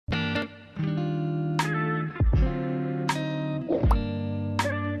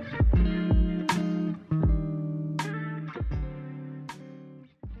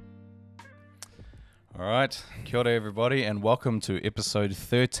All right, kia ora everybody, and welcome to episode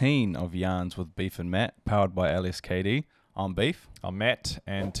 13 of Yarns with Beef and Matt, powered by LSKD. I'm Beef. I'm Matt,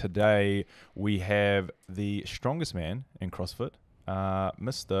 and today we have the strongest man in CrossFit,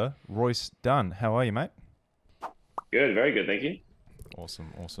 Mr. Royce Dunne. How are you, mate? Good, very good, thank you.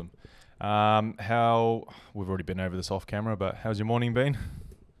 Awesome. We've already been over this off camera, but how's your morning been?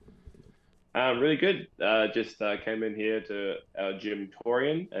 Really good. Just came in here to our gym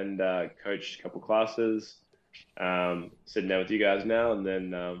Torian and coached a couple classes. Sitting down with you guys now, and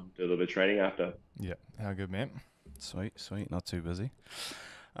then do a little bit of training after. Yeah, how good, man? Sweet, not too busy.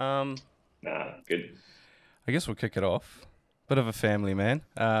 Good. I guess we'll kick it off. Bit of a family man.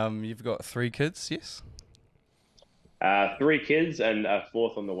 You've got 3 kids, yes? 3 kids and a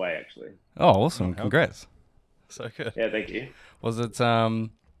 4th on the way, actually. Oh, awesome! Oh, Congrats. So good. Yeah, thank you. Was it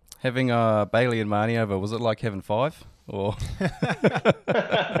having Bailey and Marnie over? Was it like having 5? Or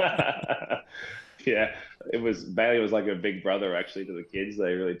Yeah, Bailey was like a big brother actually to the kids.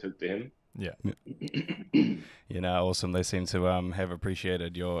 They really took to him. Yeah. Awesome. They seem to have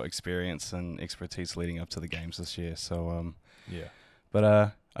appreciated your experience and expertise leading up to the games this year. So Yeah.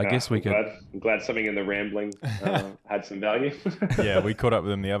 But I guess we could. I'm glad something in the rambling had some value. Yeah, we caught up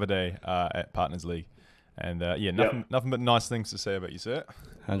with him the other day at Partners League, and nothing but nice things to say about you, sir.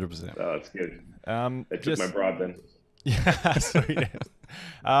 100%. Oh, that's good. They took Just my bribe then. Yeah, sweet.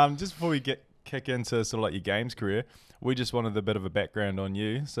 Just before we kick into sort of like your games career, we just wanted a bit of a background on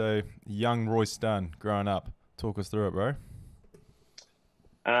you. So, young Royce Dunne, growing up, talk us through it, bro.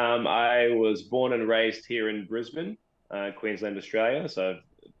 I was born and raised here in Brisbane, Queensland, Australia. So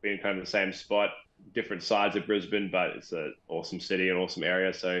I've been kind of the same spot, different sides of Brisbane, but it's an awesome city, an awesome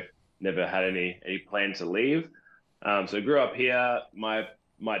area. So never had any plan to leave. So I grew up here.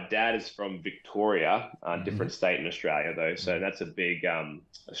 My dad is from Victoria, different state in Australia though. So that's a big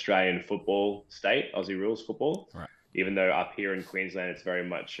Australian football state, Aussie rules football. Right. Even though up here in Queensland, it's very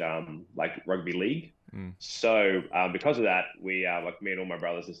much like rugby league. So because of that, we like me and all my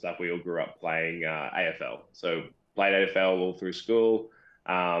brothers and stuff, we all grew up playing AFL. So played AFL all through school.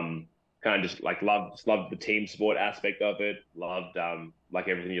 Kind of just like loved the team sport aspect of it. Loved like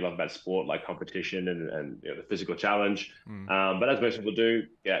everything you love about sport, like competition and the physical challenge. But as most people do,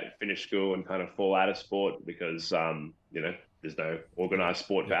 finish school and kind of fall out of sport because there's no organized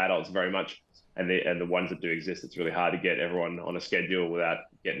sport for adults very much. And the ones that do exist, it's really hard to get everyone on a schedule without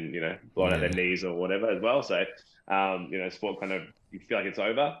getting blown out their knees or whatever as well. So sport kind of, you feel like it's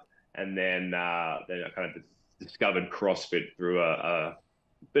over. And then I kind of discovered CrossFit through a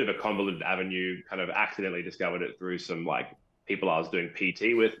bit of a convoluted avenue. Kind of accidentally discovered it through some like people I was doing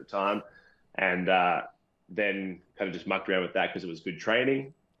PT with at the time, and then kind of just mucked around with that because it was good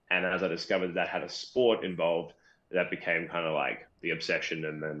training. And as I discovered that had a sport involved, that became kind of like the obsession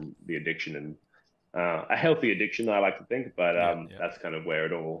and then the addiction, and a healthy addiction, I like to think. But that's kind of where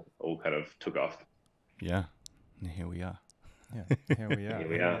it all kind of took off. Yeah, and here we are. Yeah, here we are. Here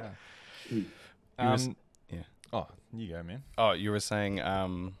we are. Oh, you go, man. Oh, you were saying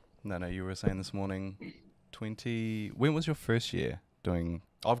you were saying this morning. When was your first year doing?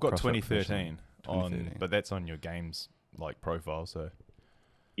 I've got CrossFit 2013 on, but that's on your games like profile. So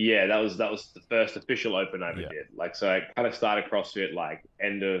yeah, that was the first official open I ever did. Like, so I kind of started CrossFit like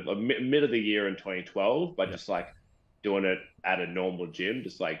mid of the year in 2012, but just like doing it at a normal gym,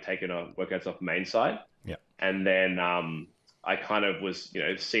 just like taking workouts off main site. Yeah. And then I kind of was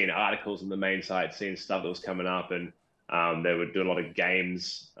seeing articles on the main site, seeing stuff that was coming up, and they were doing a lot of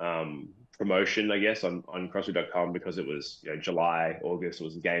games promotion, I guess, on CrossFit.com because it was July, August, it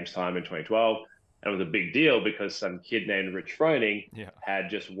was games time in 2012. And it was a big deal because some kid named Rich Froning had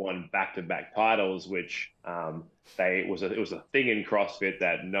just won back-to-back titles, which it was a thing in CrossFit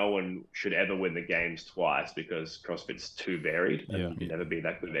that no one should ever win the games twice because CrossFit's too varied and you never be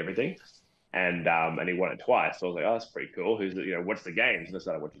that good at everything. And he won it twice. So I was like, oh, that's pretty cool. What's the games? And I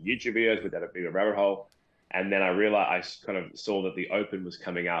started watching YouTube videos with that big rabbit hole. And then I realized, I kind of saw that the Open was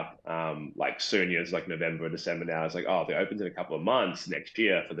coming up like soon. It's like November or December now. It's like, oh, the Open's in a couple of months next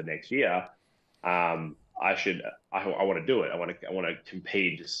year for the next year. I want to do it. I want to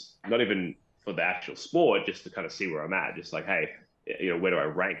compete, just not even for the actual sport, just to kind of see where I'm at. Just like, hey, where do I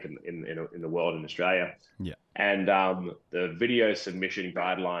rank in the world in Australia? Yeah. And the video submission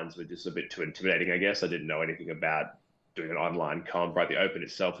guidelines were just a bit too intimidating, I guess. I didn't know anything about doing an online comp. Right, the Open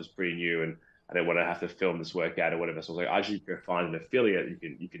itself was pretty new, and I didn't want to have to film this workout or whatever. So I was like, I should go find an affiliate.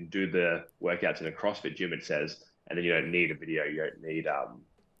 You can do the workouts in a CrossFit gym, it says, and then you don't need a video. You don't need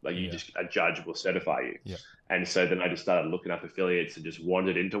just a judge will certify you. Yeah. And so then I just started looking up affiliates and just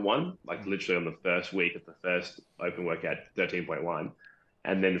wandered into one, like literally on the first week of the first open workout, 13.1.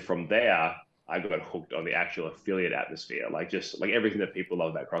 And then from there, I got hooked on the actual affiliate atmosphere. Like just like everything that people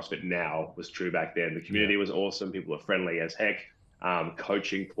love about CrossFit now was true back then. The community was awesome. People were friendly as heck.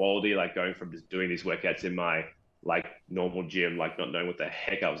 Coaching quality, like going from just doing these workouts in my like normal gym, like not knowing what the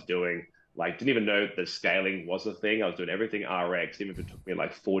heck I was doing, like didn't even know that scaling was a thing. I was doing everything RX, even if it took me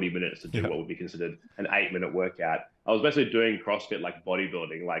like 40 minutes to do what would be considered an 8-minute workout. I was basically doing CrossFit like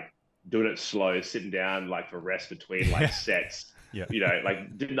bodybuilding, like doing it slow, sitting down like for rest between like sets. You know,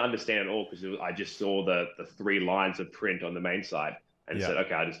 like didn't understand at all because I just saw the 3 lines of print on the main side and said,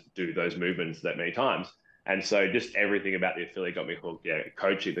 okay, I just do those movements that many times. And so just everything about the affiliate got me hooked. Yeah,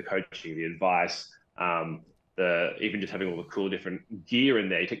 the coaching, the advice, even just having all the cool different gear in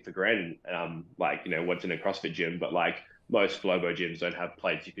there. You take for granted, like, you know, what's in a CrossFit gym, but like most Flobo gyms don't have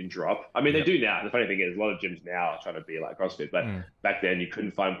plates you can drop. I mean, they do now. The funny thing is a lot of gyms now are trying to be like CrossFit, but back then you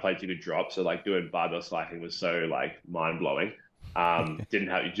couldn't find plates you could drop. So like doing barbell cycling was so like mind blowing. You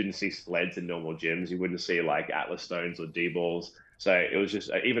didn't see sleds in normal gyms. You wouldn't see like Atlas stones or D balls. So it was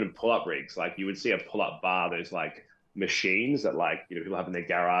just even pull-up rigs, like you would see a pull-up bar, there's like machines that like, you know, people have in their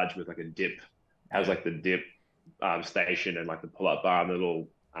garage with like a dip, has like the dip station and like the pull-up bar and the little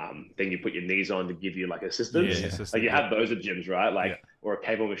thing you put your knees on to give you like assistance. Like you have those at gyms, right? Like, or a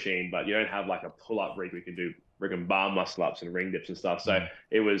cable machine, but you don't have like a pull-up rig where you can do friggin' bar muscle-ups and ring dips and stuff. So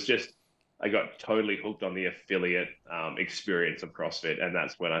it was just, I got totally hooked on the affiliate experience of CrossFit. And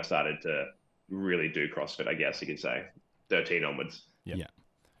that's when I started to really do CrossFit, I guess you could say. 13 onwards. Yeah.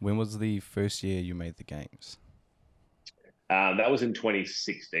 When was the first year you made the games? That was in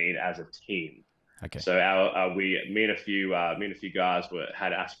 2016 as a team. Okay. So me and a few guys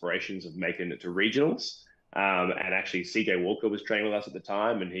had aspirations of making it to regionals. And actually CJ Walker was training with us at the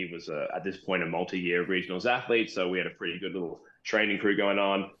time, and he was at this point a multi-year regionals athlete. So we had a pretty good little training crew going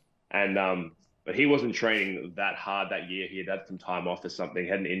on. And but he wasn't training that hard that year. He had some time off or something. He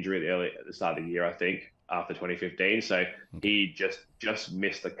had an injury at the start of the year, I think, after 2015. So he just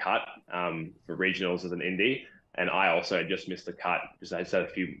missed the cut for regionals as an indie. And I also just missed the cut because I had a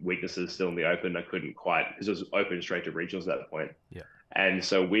few weaknesses still in the open. I couldn't quite, because it was open straight to regionals at that point. Yeah. And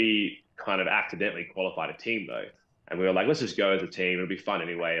so we kind of accidentally qualified a team though. And we were like, let's just go as a team. It'll be fun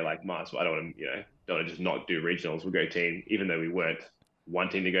anyway. Like, might as well, I don't want to, don't want to just not do regionals. We'll go team, even though we weren't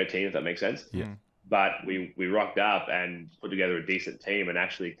wanting to go team, if that makes sense. Yeah. But we rocked up and put together a decent team and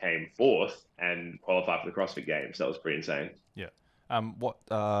actually came 4th and qualified for the CrossFit Games. That was pretty insane. Yeah.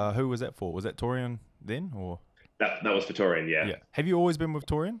 Who was that for? Was that Torian then, or? That was for Torian, yeah. Have you always been with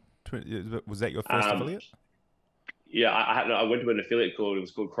Torian? Was that your first affiliate? Yeah, I went to an affiliate it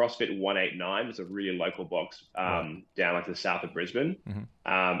was called CrossFit 189. It's a really local box down like the south of Brisbane.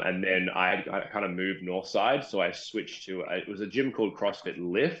 And then I kind of moved north side. So I switched to, it was a gym called CrossFit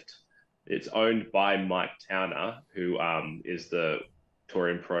Lift. It's owned by Mike Towner, who is the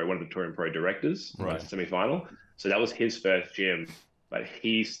Torian Pro, one of the Torian Pro directors, right? Semi-final. So that was his first gym, but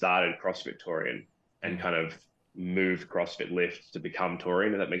he started CrossFit Torian and kind of moved CrossFit Lift to become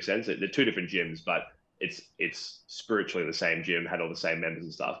Torian, if that makes sense. They're 2 different gyms, but it's spiritually the same gym, had all the same members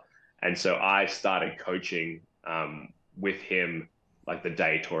and stuff. And so I started coaching with him like the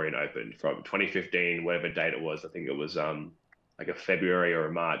day Torian opened from 2015, whatever date it was. I think it was like a February or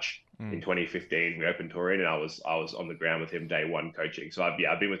a March in 2015. We opened Torian, and I was on the ground with him day 1 coaching. So I've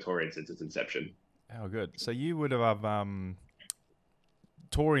been with Torian since its inception. Oh, good. So you would have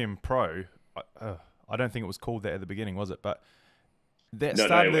Torian Pro. I don't think it was called that at the beginning, was it? But that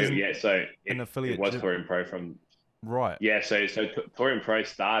started as an affiliate. It was Torian Pro from right. Yeah, so Torian Pro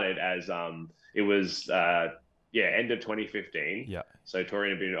started as it was end of 2015. Yeah. So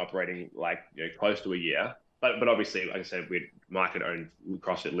Torian had been operating like close to a year, but obviously, like I said, Mike had owned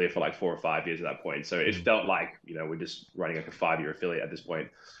CrossFit Live for like 4 or 5 years at that point. So it felt like we're just running like a 5-year affiliate at this point.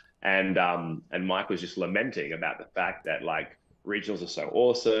 And Mike was just lamenting about the fact that like regionals are so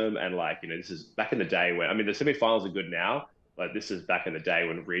awesome, and like this is back in the day when the semifinals are good now, but this is back in the day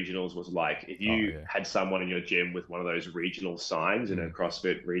when regionals was like if you had someone in your gym with one of those regional signs in a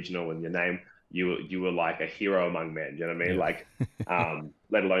CrossFit regional in your name, you were like a hero among men. You know what I mean? Like,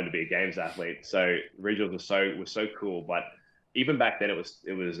 let alone to be a games athlete. So regionals was so cool. But even back then, it was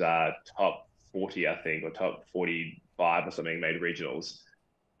top 40, I think, or top 45 or something made regionals,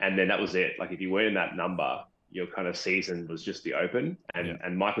 and then that was it. Like if you weren't in that number, your kind of season was just the open.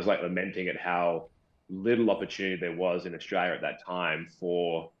 And Mike was like lamenting at how little opportunity there was in Australia at that time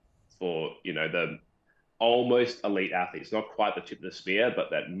for the almost elite athletes, not quite the tip of the spear,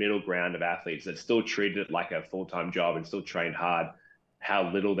 but that middle ground of athletes that still treated it like a full-time job and still trained hard, how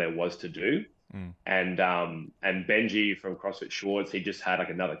little there was to do. And Benji from CrossFit Schwartz, he just had like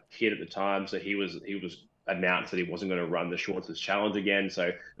another kid at the time. So he was announced that he wasn't going to run the Shorts Challenge again.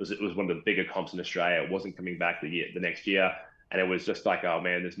 So it was one of the bigger comps in Australia. It wasn't coming back the next year, and it was just like, oh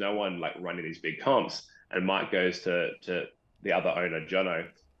man, there's no one like running these big comps. And Mike goes to the other owner, Jono.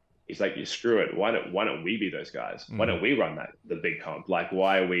 He's like, you screw it. Why don't we be those guys? Why don't we run the big comp? Like,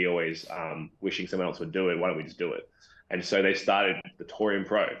 why are we always wishing someone else would do it? Why don't we just do it? And so they started the Torium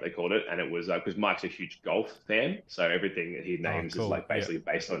Pro, they called it, and it was because Mike's a huge golf fan, so everything that he names is like basically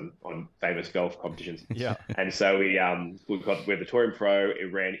based on famous golf competitions. Yeah. And so we had the Torium Pro.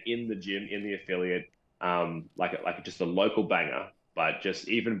 It ran in the gym in the affiliate, like just a local banger. But just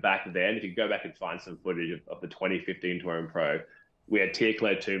even back then, if you go back and find some footage of the 2015 Torium Pro, we had Tia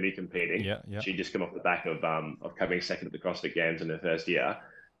Claire Toomey competing. Yeah. She just come off the back of coming second at the CrossFit Games in her first year,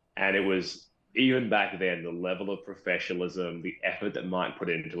 and it was, even back then, the level of professionalism, the effort that Mike put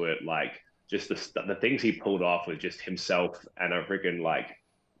into it, like just the things he pulled off with just himself and a freaking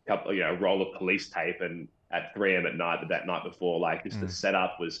roll of police tape, and at 3 a.m. at night that night before, like just the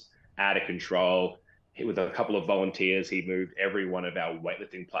setup was out of control. With a couple of volunteers, he moved every one of our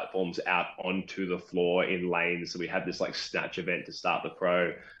weightlifting platforms out onto the floor in lanes. So we had this like snatch event to start the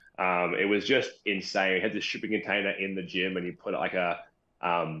pro. It was just insane. We had this shipping container in the gym, and he put like a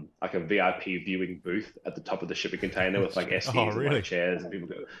VIP viewing booth at the top of the shipping container with like SDs and like chairs, and people.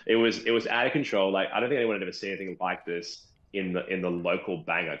 It was out of control. Like, I don't think anyone had ever seen anything like this in the local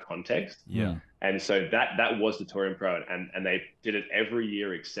banger context. Yeah. And so that was the Torium Pro, and they did it every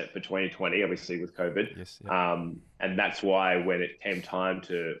year except for 2020, obviously with COVID. Yes. Yeah. And that's why when it came time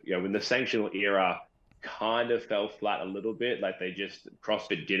to, when the sanctional era kind of fell flat a little bit, like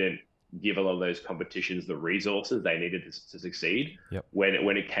CrossFit didn't give a lot of those competitions the resources they needed to succeed. Yep.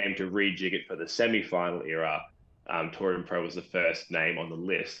 When it came to rejig it for the semi-final era, Torium Pro was the first name on the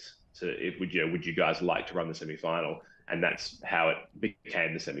list. Would you guys like to run the semi-final? And that's how it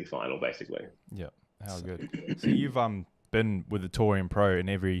became the semi-final, basically. Yeah, how good. So you've been with the Torium Pro in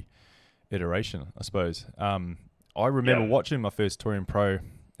every iteration, I suppose. I remember watching my first Torium Pro,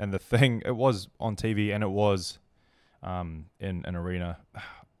 and it was on TV, and it was in an arena.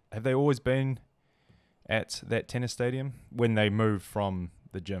 Have they always been at that tennis stadium when they moved from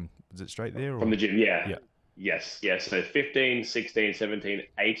the gym? Is it straight there? From the gym, yeah. Yeah. Yes. So 15, 16, 17,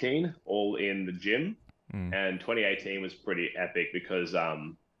 18, all in the gym. And 2018 was pretty epic because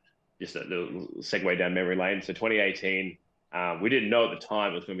just a little segue down memory lane. So 2018, we didn't know at the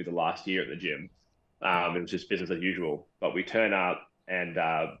time it was going to be the last year at the gym. It was just business as usual. But we turn up, and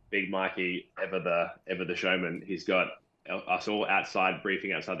Big Mikey, ever the showman, he's got us all outside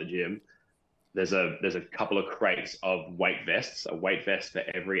briefing outside the gym. There's a couple of crates of weight vests, a weight vest for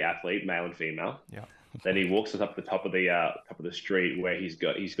every athlete, male and female. Yeah. Then he walks us up the top of the street where he's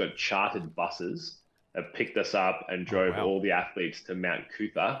got chartered buses that picked us up and drove all the athletes to Mount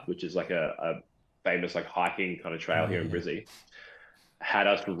Cootha, which is like a famous like hiking kind of trail here in Brizzy. Had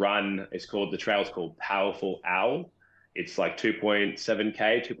us run. The trail's called Powerful Owl. It's like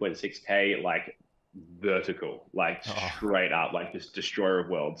 2.7K, 2.6K, like vertical, like straight up, like this destroyer of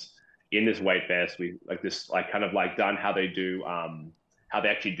worlds. In this weight vest, we like this, like kind of like done how they do, how they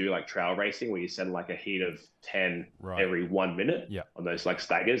actually do like trail racing, where you send like a heat of 10 every 1 minute on those like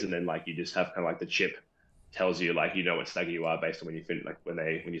staggers, and then like you just have kind of like the chip tells you like what stagger you are based on when you finish, like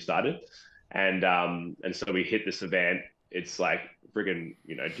when you started, and so we hit this event. It's like friggin'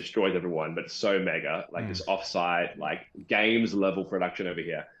 destroys everyone, but so mega, like this offsite, like games level production over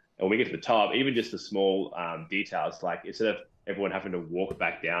here. And when we get to the top, even just the small details, like instead of everyone having to walk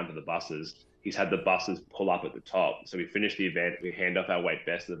back down to the buses, he's had the buses pull up at the top. So we finish the event, we hand off our weight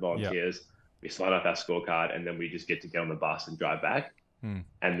vest to the volunteers, we sign off our scorecard, and then we just get to get on the bus and drive back.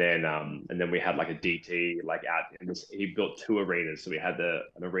 And then we had like a DT like out, and he built 2 arenas. So we had an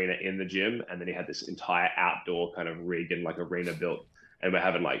arena in the gym, and then he had this entire outdoor kind of rig and like arena built. And we're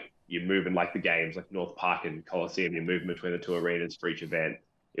having like, you're moving like the games, like North Park and Coliseum, you're moving between the 2 arenas for each event.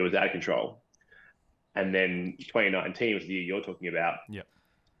 It was out of control. And then 2019 was the year you're talking about. Yeah.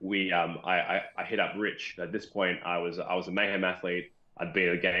 We I hit up Rich. At this point, I was a Mayhem athlete. I'd been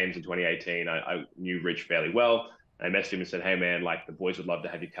at the games in 2018. I knew Rich fairly well. I messaged him and said, "Hey man, like the boys would love to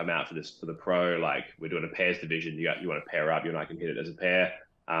have you come out for the pro. Like we're doing a pairs division. You want to pair up? You and I can hit it as a pair.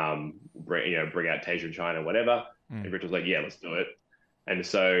 Bring out Tasia and China, whatever." And Rich was like, "Yeah, let's do it." And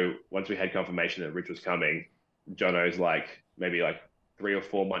so once we had confirmation that Rich was coming, Jono's like maybe like 3 or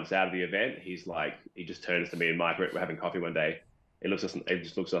 4 months out of the event, he's like, he just turns to me and Mike. We're having coffee one day. He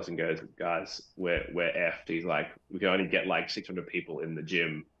just looks at us and goes, "Guys, we're effed." He's like, "We can only get like 600 people in the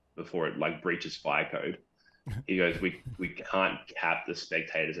gym before it like breaches fire code." He goes, we can't cap the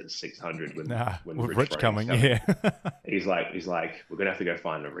spectators at 600 when with Rich coming. Yeah. He's like, "We're gonna have to go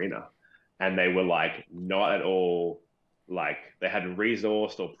find an arena." and they were like not at all like they hadn't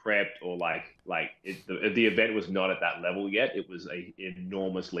resourced or prepped or the event was not at that level yet. It was a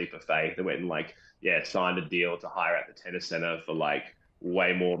enormous leap of faith. They went and like signed a deal to hire out the tennis center for like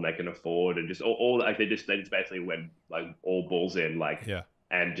way more than they can afford, and just all like they just basically went like all balls in like Yeah.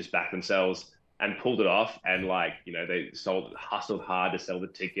 and just backed themselves and pulled it off. And like they hustled hard to sell the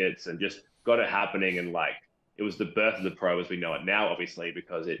tickets and just got it happening. And like it was the birth of the pro as we know it now, obviously,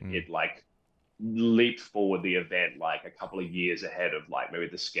 because it like leaped forward the event like a couple of years ahead of like maybe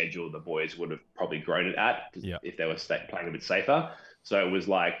the schedule the boys would have probably grown it at if they were playing a bit safer. So it was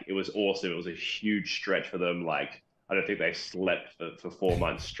awesome. It was a huge stretch for them. Like I don't think they slept for 4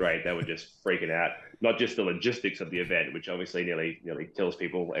 months straight. They were just freaking out. Not just the logistics of the event, which obviously nearly kills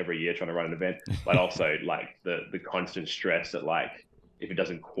people every year trying to run an event, but also like the constant stress that like if it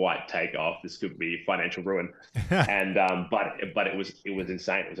doesn't quite take off, this could be financial ruin. And but it was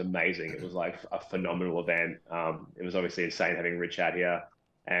insane. It was amazing. It was like a phenomenal event. It was obviously insane having Rich out here,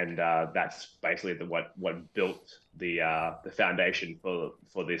 and that's basically what built the foundation for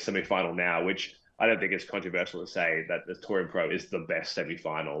the semifinal now, which I don't think it's controversial to say that the Touring Pro is the best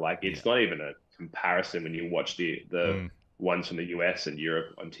semifinal. Like it's not even a comparison when you watch the ones from the US and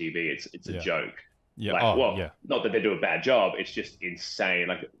Europe on TV. It's a joke. Yeah. Like, not that they do a bad job. It's just insane.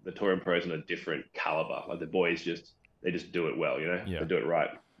 Like the Touring Pros on a different caliber. Like the boys they just do it well, They do it right.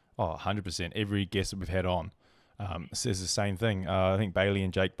 Oh, 100%. Every guest that we've had on says the same thing. I think Bailey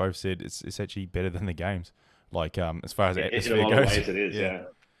and Jake both said it's actually better than the games. Like as far as atmosphere in a lot goes. of ways it is,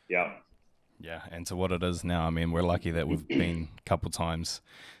 yeah. Yeah, and to what it is now, I mean, we're lucky that we've been a couple times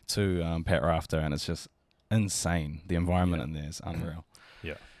to Pat Rafter, and it's just insane. The environment in there is unreal.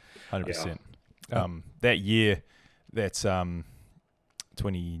 Yeah, 100%. That year, that's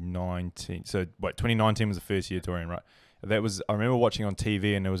 2019. So, 2019 was the first year touring, right? I remember watching on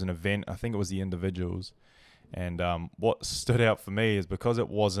TV, and there was an event. I think it was the individuals. And what stood out for me is because it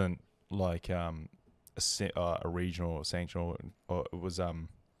wasn't like a regional or sanctional, or it was an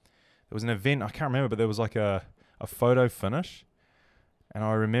event. I can't remember, but there was like a photo finish. And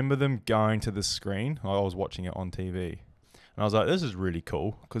I remember them going to the screen. I was watching it on TV. And I was like, this is really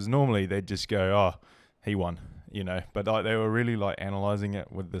cool, because normally they'd just go, oh, he won, But like they were really like analyzing it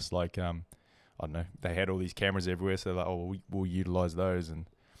with this like, I don't know, they had all these cameras everywhere, so like, oh, we'll utilize those. And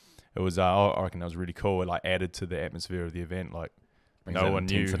it was, I reckon that was really cool. It like added to the atmosphere of the event. Like no one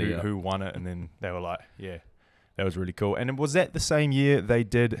knew who won it, and then they were like, yeah, that was really cool. And was that the same year they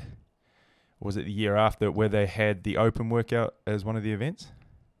did? Was it the year after where they had the open workout as one of the events?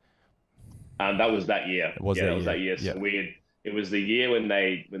 That was that year. That was that year. So it was the year when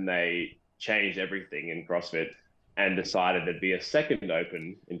they changed everything in CrossFit and decided there'd be a second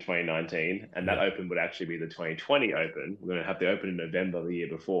open in 2019, and that open would actually be the 2020 open. We're going to have the open in November the year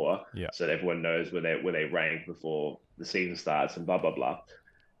before, so that everyone knows where they rank before the season starts and blah blah blah.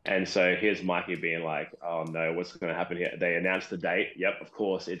 And so here's Mikey being like, oh no, what's going to happen here? They announced the date. Yep, of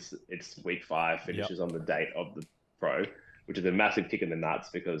course, it's week 5, finishes on the date of the pro, which is a massive kick in the nuts,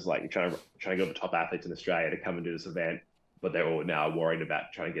 because like you're trying to get the top athletes in Australia to come and do this event, but they're all now worried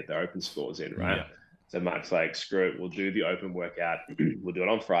about trying to get their open scores in, right? Yeah. So Mark's like, screw it, we'll do the open workout. We'll do it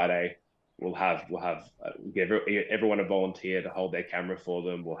on Friday. We'll give everyone a volunteer to hold their camera for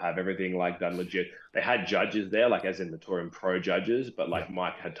them. We'll have everything like done legit. They had judges there, like as in the Touring Pro judges, but like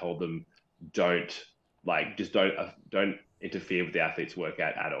Mike had told them, don't interfere with the athletes'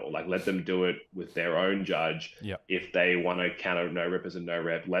 workout at all. Like let them do it with their own judge. If they want to counter no rep as a no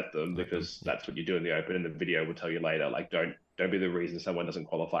rep, let them, because that's what you do in the open. And the video will tell you later, like don't be the reason someone doesn't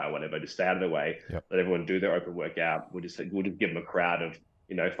qualify or whatever. Just stay out of the way. Let everyone do their open workout. We'll just give them a crowd of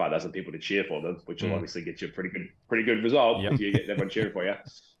 5,000 people to cheer for them, which will obviously get you a pretty good result if you get everyone cheering for you.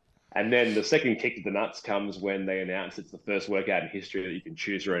 And then the second kick to the nuts comes when they announce it's the first workout in history that you can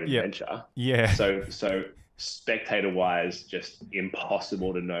choose your own adventure. So spectator-wise, just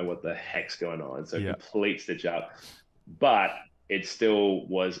impossible to know what the heck's going on. So complete stitch up. But it still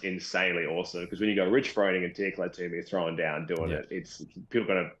was insanely awesome, because when you go Rich Froning and Tia Toomey throwing down, doing it, it's people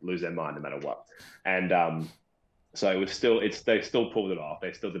are going to lose their mind no matter what. And so it was they still pulled it off.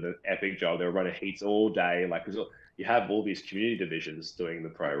 They still did an epic job. They were running heats all day. Like, you have all these community divisions doing the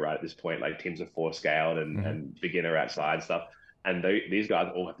pro, right? At this point, like teams of 4 scaled and beginner outside stuff. And these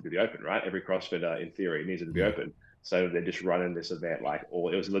guys all have to do the open, right? Every CrossFitter in theory needs it to be open. So they're just running this event it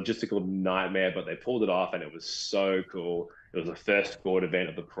was a logistical nightmare, but they pulled it off, and it was so cool. It was the first scored event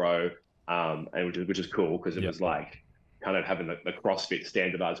of the pro, and which is cool, because it was like kind of having the CrossFit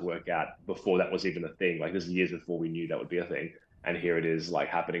standardized workout before that was even a thing. Like this is years before we knew that would be a thing, and here it is, like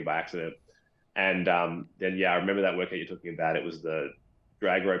happening by accident. And then I remember that workout you're talking about. It was the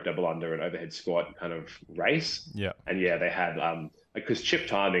drag rope double under and overhead squat kind of race. Yeah. And yeah, they had because chip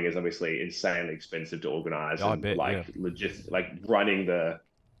timing is obviously insanely expensive to organize, I and bet, like like running the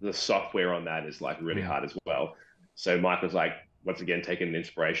software on that is like really hard as well. So Mike was like, once again, taking an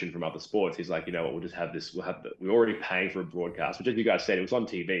inspiration from other sports. He's like, you know what, we'll just have this. We're already paying for a broadcast, which, as you guys said, it was on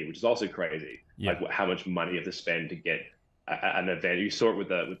TV, which is also crazy. Yeah. Like how much money you have to spend to get an event. You saw it with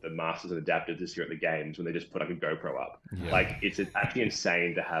the Masters and Adapters this year at the games when they just put like a GoPro up. Yeah. Like it's actually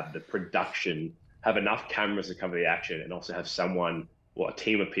insane to have the production, have enough cameras to cover the action, and also have someone or a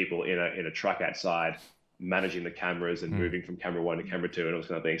team of people in a truck outside managing the cameras and moving from camera one to camera two and all this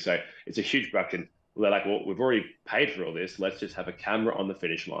kind of thing. So it's a huge production. They're like, well, we've already paid for all this. Let's just have a camera on the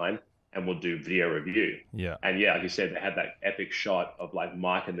finish line and we'll do video review. Yeah. And yeah, like you said, they had that epic shot of like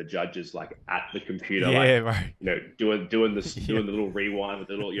Mike and the judges like at the computer, yeah, like, right. you know, doing the little rewind with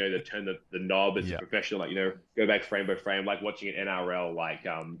the little, you know, they turn the knob as a professional, like, you know, go back frame by frame, like watching an NRL like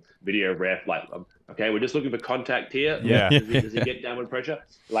video ref, like okay, we're just looking for contact here. Yeah. Does he get downward pressure?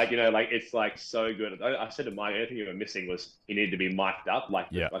 Like, you know, like it's like so good. I said to Mike, anything you were missing was he needed to be mic'd up like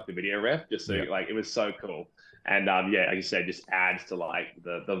the video ref, just so like it was so cool. And yeah, like you said, just adds to like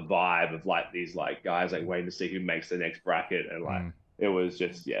the vibe of like these like guys like waiting to see who makes the next bracket, and like it was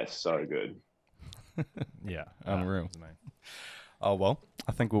just so good. Yeah, unreal. Oh well,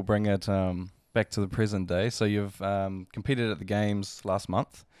 I think we'll bring it back to the present day. So you've competed at the games last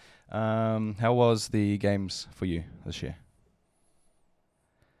month. How was the games for you this year?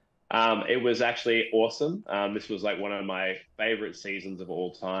 It was actually awesome. This was like one of my favorite seasons of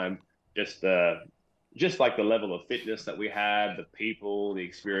all time. Just like the level of fitness that we had, the people, the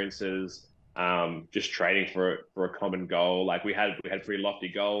experiences, just training for a common goal. Like we had pretty lofty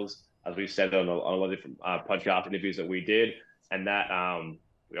goals, as we said on a lot of different podcast interviews that we did, and that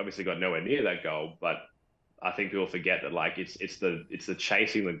we obviously got nowhere near that goal. But I think people forget that like it's the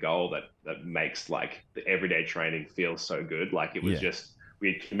chasing the goal that makes like the everyday training feel so good. Like it was just,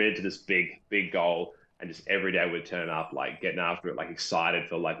 we had committed to this big goal, and just every day we'd turn up like getting after it, like excited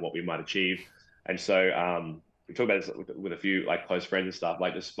for like what we might achieve. And so we talked about this with a few like close friends and stuff.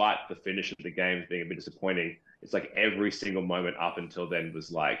 Like despite the finish of the games being a bit disappointing, it's like every single moment up until then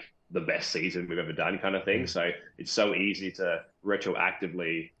was like the best season we've ever done, kind of thing. So it's so easy to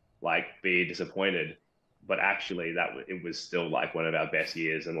retroactively like be disappointed, but actually it was still like one of our best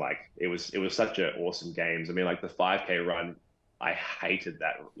years, and like it was such an awesome games. I mean, like the 5K run, I hated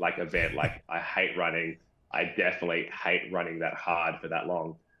that like event. Like I hate running. I definitely hate running that hard for that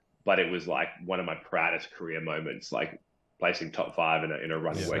long. But it was like one of my proudest career moments, like placing top 5 in a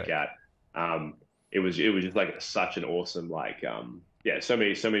running workout. It was just like such an awesome, like, so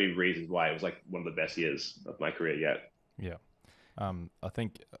many reasons why it was like one of the best years of my career yet. Yeah. I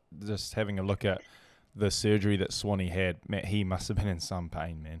think just having a look at the surgery that Swanee had, Matt, he must have been in some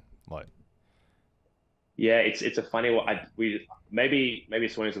pain, man. Like, yeah, it's a funny one. Maybe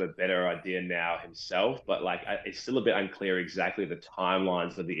Swanee's got a better idea now himself, but like it's still a bit unclear exactly the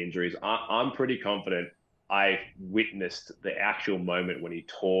timelines of the injuries. I'm pretty confident I witnessed the actual moment when he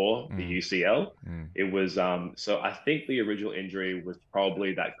tore the UCL. It was so I think the original injury was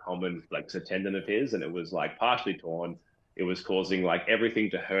probably that common flexor tendon of his, and it was like partially torn. It was causing like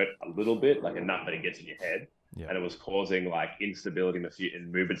everything to hurt a little bit, like enough that it gets in your head. Yeah. And it was causing like instability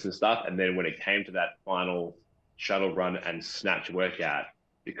in movements and stuff. And then when it came to that final shuttle run and snatch workout,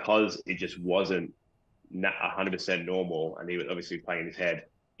 because it just wasn't 100% normal, and he was obviously playing in his head,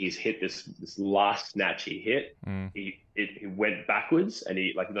 he's hit this last snatch he hit. He went backwards, and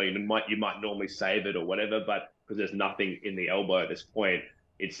he like, you know, you might normally save it or whatever, but because there's nothing in the elbow at this point,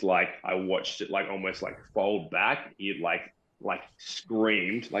 it's like I watched it like almost like fold back. He like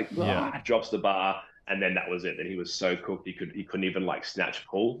screamed, like drops the bar. And then that was it. Then he was so cooked he couldn't even like snatch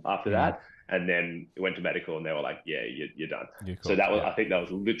pull after that. And then it went to medical, and they were like, "Yeah, you're done." So that was, I think that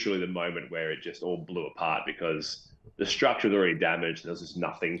was literally the moment where it just all blew apart, because the structure was already damaged. There was just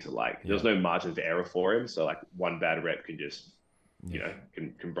nothing to like. There was no margin for error for him. So like one bad rep can just, you know,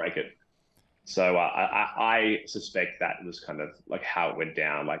 can break it. So I suspect that was kind of like how it went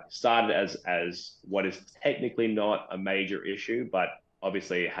down. Like started as what is technically not a major issue, but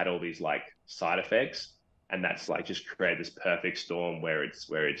obviously it had all these like side effects, and that's like just created this perfect storm where it's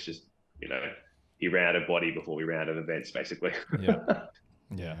just, you know, he ran out of body before we ran out of events, basically.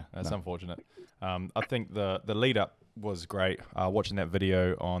 That's unfortunate. I think the lead up was great. Watching that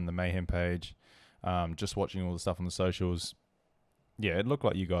video on the Mayhem page, just watching all the stuff on the socials. Yeah, it looked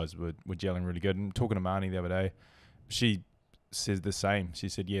like you guys were gelling really good. And talking to Marnie the other day, she said the same. She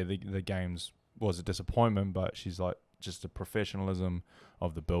said, yeah, the games was a disappointment, but she's like, just the professionalism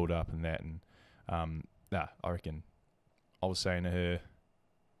of the build up and that. And I reckon I was saying to her,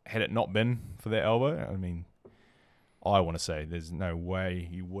 had it not been for that elbow, I mean, I want to say there's no way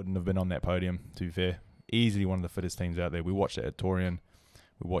you wouldn't have been on that podium, to be fair. Easily one of the fittest teams out there. We watched it at Torian.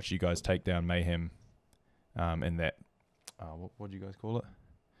 We watched you guys take down Mayhem in that, what do you guys call it?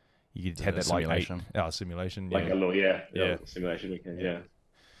 You had that simulation. Simulation. Like yeah. a little simulation weekend, yeah.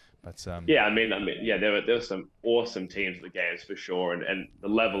 But I mean, there were some awesome teams at the games for sure, and the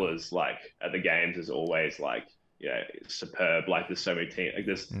levelers like at the games is always like superb. Like there's so many teams, like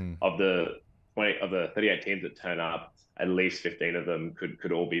this of the 38 teams that turn up, at least 15 of them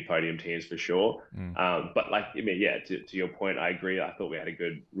could all be podium teams for sure. But like I mean, to your point, I agree. I thought we had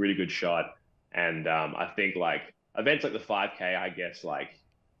a really good shot, and I think like events like the 5K, I guess like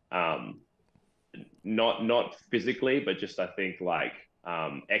not physically, but just I think like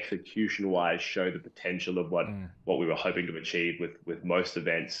execution wise show the potential of what we were hoping to achieve with most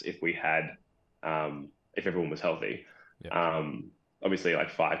events if we had if everyone was healthy. Obviously like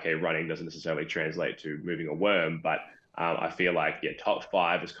 5K running doesn't necessarily translate to moving a worm, but I feel like top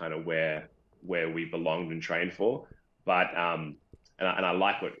 5 is kind of where we belonged and trained for. But and I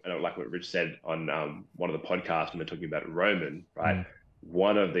like what Rich said on one of the podcasts when they're talking about Roman, right?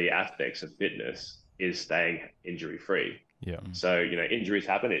 One of the aspects of fitness is staying injury free. So injuries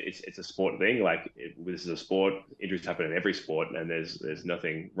happen. It's a sport thing. Like this is a sport. Injuries happen in every sport, and there's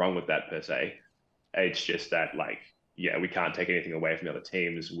nothing wrong with that per se. It's just that like we can't take anything away from the other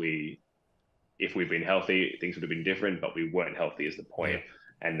teams. If we'd been healthy, things would have been different, but we weren't healthy is the point.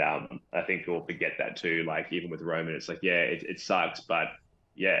 And I think we'll forget that too. Like even with Roman, it's like it sucks, but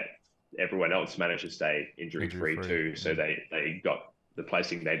everyone else managed to stay injury free too. So they got the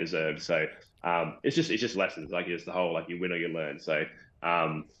placing they deserve. So it's just lessons. Like it's the whole like you win or you learn. So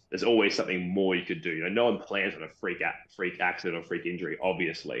there's always something more you could do. No one plans on a freak accident or freak injury,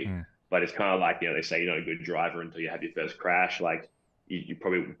 obviously. But it's kind of like they say you're not a good driver until you have your first crash. Like you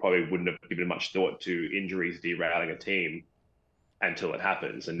probably wouldn't have given much thought to injuries derailing a team until it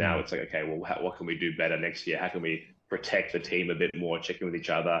happens. And now it's like, okay, well, what can we do better next year? How can we protect the team a bit more, checking with each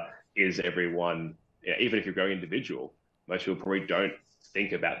other? Is everyone, even if you're going individual, most people probably don't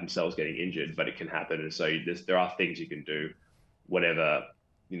think about themselves getting injured, but it can happen. And so there are things you can do, whatever,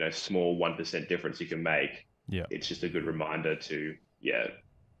 small 1% difference you can make. It's just a good reminder to,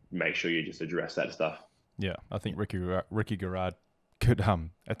 make sure you just address that stuff. Yeah. I think Ricky Garrard could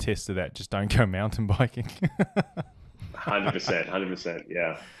attest to that. Just don't go mountain biking. 100%.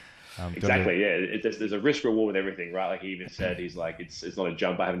 Yeah. Exactly. There's a risk reward with everything, right? Like he even said, he's like, it's not a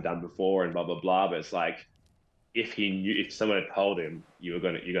jump I haven't done before and blah, blah, blah. But it's like, if someone had told him you're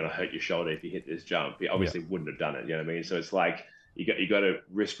gonna hurt your shoulder if you hit this jump, he obviously wouldn't have done it. You know what I mean? So it's like you got to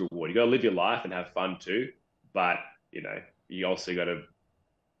risk reward. You got to live your life and have fun too. But you also got to,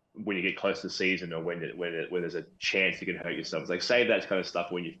 when you get close to the season or when there's a chance you can hurt yourself, it's like save that kind of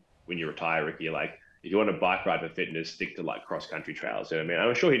stuff when you retire, Ricky. Like if you want to bike ride for fitness, stick to like cross country trails. You know what I mean?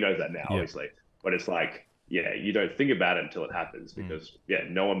 I'm sure he knows that now, obviously. But it's like you don't think about it until it happens because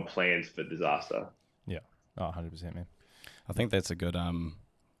no one plans for disaster. 100%, man. I think that's a good.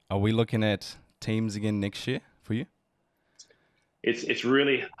 Are we looking at teams again next year for you? It's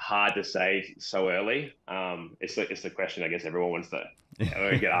really hard to say so early. It's the question I guess everyone wants to.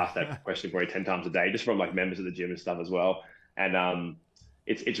 I get asked that question probably 10 times a day, just from like members of the gym and stuff as well. And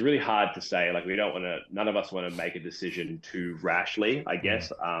it's really hard to say. Like none of us want to make a decision too rashly, I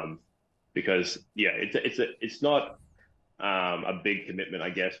guess, because it's not a big commitment, I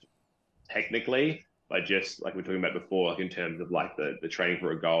guess, technically. But just like we were talking about before, like in terms of like the training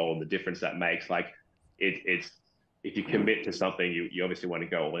for a goal and the difference that makes, like it's if you commit to something, you obviously want to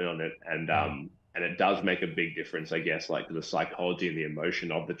go all in on it, and it does make a big difference, I guess, like to the psychology and the emotion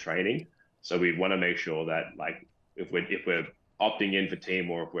of the training. So we want to make sure that like if we're opting in for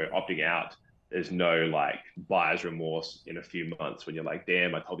team or if we're opting out, there's no like buyer's remorse in a few months when you're like,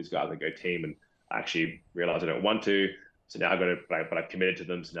 damn, I told these guys I'd go team and I actually realized I don't want to. So now I've got to, but I've committed to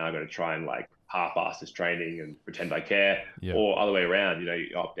them. So now I've got to try and like half-ass this training and pretend I care, or other way around.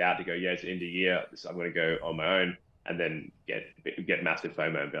 You opt out to go, it's the end of the year. I'm going to go on my own, and then get massive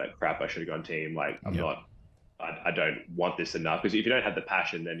FOMO and be like, crap, I should have gone team. Like I don't want this enough, because if you don't have the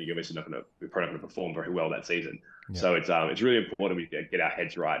passion, then you're obviously probably not going to perform very well that season. So it's really important we get our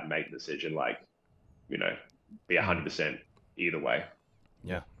heads right and make the decision, like be 100% either way.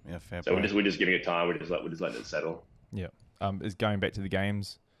 Fair so point. we're just giving it time. We're just letting it settle. Is going back to the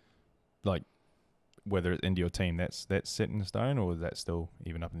games, like whether it's into your team, that's set in stone, or is that still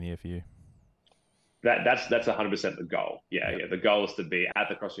even up in the air for you? That's 100% the goal. The goal is to be at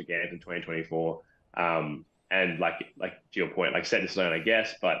the CrossFit Games in 2024, and like to your point, like set in stone, I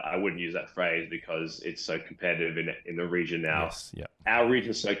guess, but I wouldn't use that phrase because it's so competitive in the region now. Yes, yeah. Our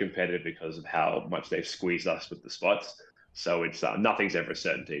region's so competitive because of how much they've squeezed us with the spots. So it's nothing's ever a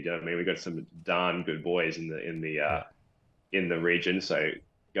certainty. Do you know what I mean? We've got some darn good boys in the region. So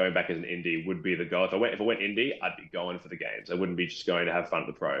going back as an indie would be the goal. If I went indie, I'd be going for the games. I wouldn't be just going to have fun at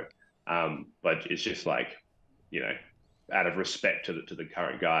the pro. But it's just like, out of respect to the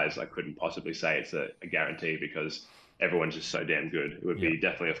current guys, I couldn't possibly say it's a guarantee because everyone's just so damn good. It would be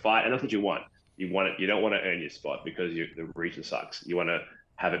definitely a fight, and that's what you want. You want it. You don't want to earn your spot because the region sucks. You want to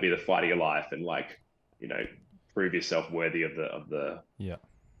have it be the fight of your life and prove yourself worthy of the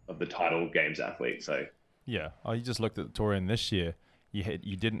title games athlete. So yeah, you just looked at the tour in this year.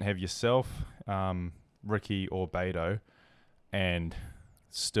 You didn't have yourself, Ricky or Beto, and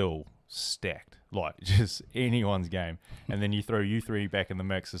still stacked, like just anyone's game. And then you throw you three back in the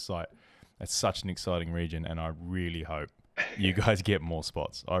mix. It's like, it's such an exciting region, and I really hope you guys get more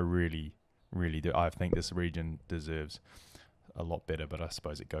spots. I really, really do. I think this region deserves a lot better, but I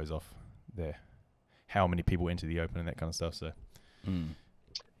suppose it goes off there how many people enter the open and that kind of stuff. So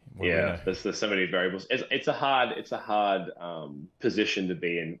there's so many variables. It's a hard position to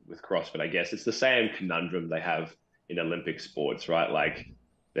be in with CrossFit. I guess it's the same conundrum they have in Olympic sports, right? Like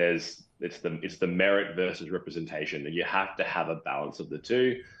it's the merit versus representation, and you have to have a balance of the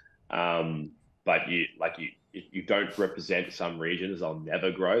two. But if you don't represent some regions, they'll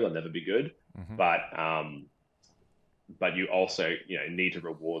never grow, they'll never be good. But you also need to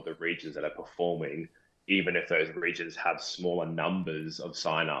reward the regions that are performing, even if those regions have smaller numbers of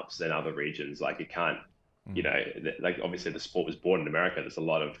signups than other regions. Like you can't, like obviously the sport was born in America. There's a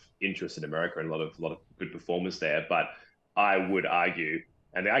lot of interest in America and a lot of good performance there. But I would argue,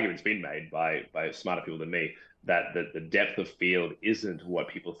 and the argument's been made by smarter people than me, that the depth of field isn't what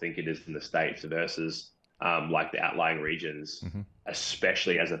people think it is in the States versus like the outlying regions,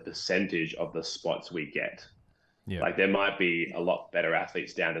 especially as a percentage of the spots we get. Yeah. Like there might be a lot better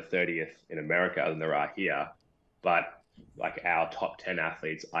athletes down to 30th in America than there are here, but like our top 10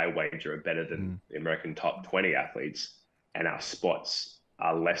 athletes, I wager, are better than the American top 20 athletes, and our spots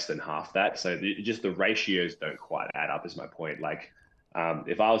are less than half that. So just the ratios don't quite add up, is my point. Like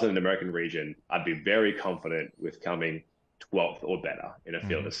if I was in an American region, I'd be very confident with coming 12th or better in a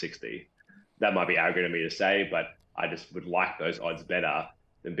field of 60. That might be arrogant of me to say, but I just would like those odds better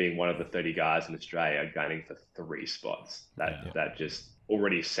than being one of the 30 guys in Australia gunning for 3 spots. That just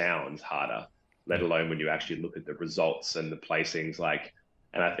already sounds harder, let alone when you actually look at the results and the placings.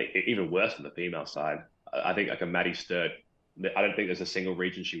 And I think even worse on the female side, I think like a Maddie Sturt, I don't think there's a single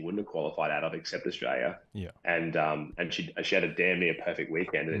region she wouldn't have qualified out of except Australia. Yeah. And she had a damn near perfect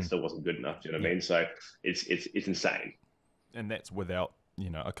weekend, and it still wasn't good enough. Do you know what I mean? So it's insane. And that's without,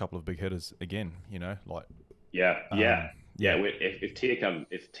 a couple of big hitters again, like. If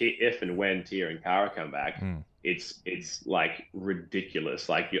and when Tia and Kara come back, it's like ridiculous.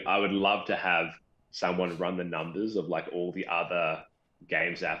 Like I would love to have someone run the numbers of like all the other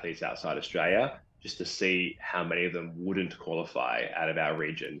games athletes outside Australia, just to see how many of them wouldn't qualify out of our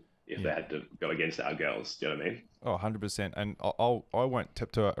region if they had to go against our girls. Do you know what I mean? Oh, 100%. And I won't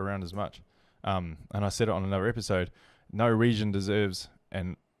tiptoe it around as much. And I said it on another episode, no region deserves,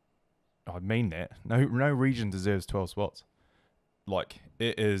 and I mean that, no region deserves 12 spots. Like,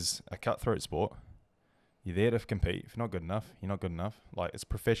 it is a cutthroat sport. You're there to compete. If you're not good enough, you're not good enough. Like, it's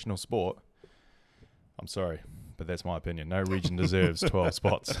professional sport. I'm sorry, but that's my opinion. No region deserves 12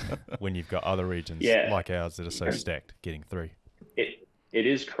 spots when you've got other regions like ours that are so stacked getting 3. It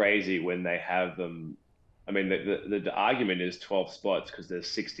is crazy when they have them. I mean, the argument is 12 spots because there's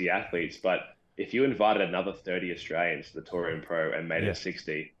 60 athletes, but if you invited another 30 Australians to the Touring Pro and made it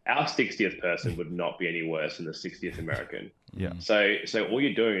 60, our 60th person would not be any worse than the 60th American. So all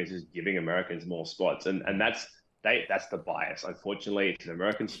you're doing is just giving Americans more spots, and that's the bias. Unfortunately, it's an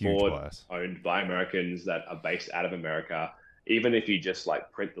American sport owned by Americans that are based out of America. Even if you just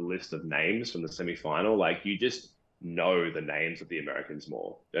like print the list of names from the semifinal, like you just know the names of the Americans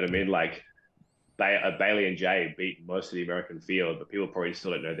more. You know what I mean? Like Bailey and Jay beat most of the American field, but people probably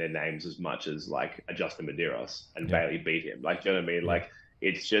still don't know their names as much as like a Justin Medeiros, and Bailey beat him. Like, do you know what I mean? Like,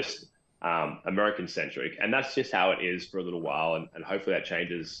 it's just American centric, and that's just how it is for a little while, and hopefully that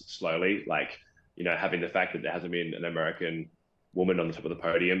changes slowly. Like, having the fact that there hasn't been an American woman on the top of the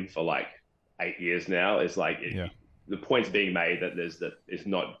podium for like 8 years now is like the point's being made that it's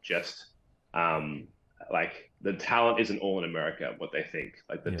not just like the talent isn't all in America, what they think.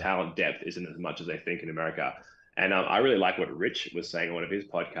 Like the talent depth isn't as much as they think in America. And I really like what Rich was saying on one of his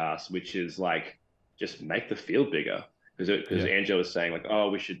podcasts, which is like, just make the field bigger. because Yeah. Angela was saying like, oh,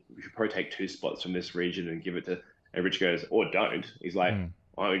 we should probably take 2 spots from this region and give it to. And Rich goes, or don't. He's like,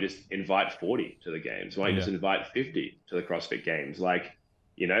 why don't we just invite 40 to the games? Why don't you just invite 50 to the CrossFit Games? Like,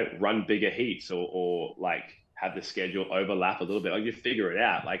 run bigger heats or like have the schedule overlap a little bit. Like you figure it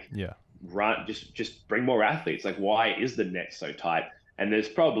out. Like run, just bring more athletes. Like why is the net so tight? And there's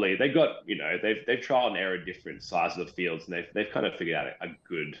probably they've got they've trial and error different sizes of fields, and they've kind of figured out a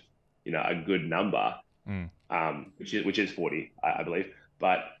good number, which is 40, I believe,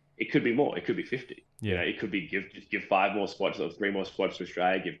 but it could be more. It could be 50. It could be give 5 more spots or 3 more spots to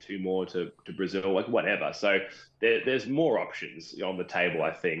Australia, give 2 more to Brazil, like whatever. So there's more options on the table,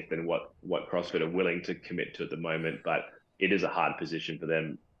 I think, than what CrossFit are willing to commit to at the moment. But it is a hard position for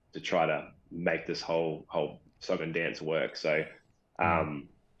them to try to make this whole song and dance work. So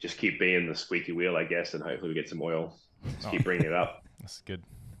just keep being the squeaky wheel, I guess, and hopefully we get some oil. Just keep bringing it up. That's good.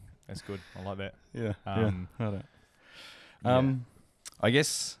 That's good. I like that. Yeah. I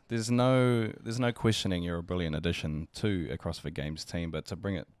guess there's no questioning you're a brilliant addition to a CrossFit Games team, but to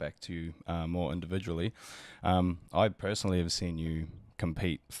bring it back to you more individually, I personally have seen you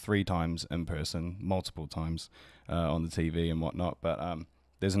compete 3 times in person, multiple times on the TV and whatnot, but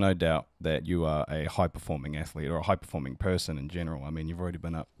there's no doubt that you are a high-performing athlete or a high-performing person in general. I mean, you've already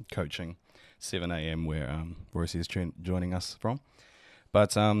been up coaching 7 a.m. where Royce is joining us from.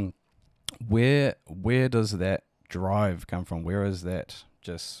 But where does that drive come from? Where is that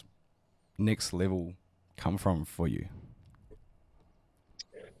just next level come from for you?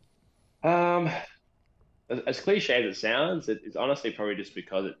 As cliche as it sounds, it's honestly probably just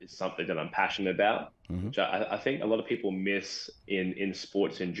because it's something that I'm passionate about, which I think a lot of people miss in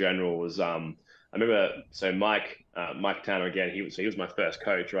sports in general. Was I remember, so Mike Tanner again. He was my first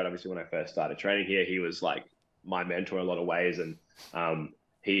coach, right? Obviously, when I first started training here, he was like my mentor in a lot of ways, and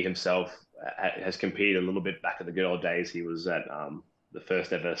he himself has competed a little bit back in the good old days. He was at the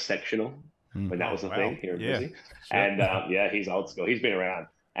first ever sectional when that was a thing here in Brisbane. Sure. And he's old school. He's been around.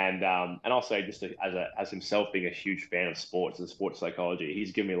 And also just as himself being a huge fan of sports and sports psychology,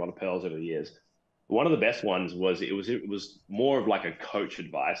 he's given me a lot of pearls over the years. One of the best ones was it was more of like a coach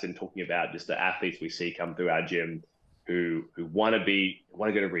advice and talking about just the athletes we see come through our gym who want to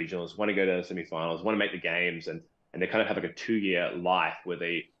go to regionals, want to go to semifinals, want to make the games, and they kind of have like a 2-year life where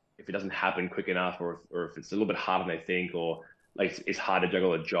if it doesn't happen quick enough, or if it's a little bit harder than they think, or like it's hard to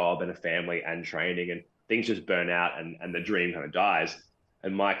juggle a job and a family and training, and things just burn out and the dream kind of dies.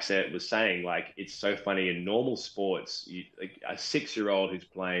 And Mike was saying, like, it's so funny in normal sports, like a 6-year-old who's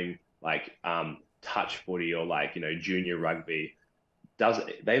playing like touch footy or like, junior rugby,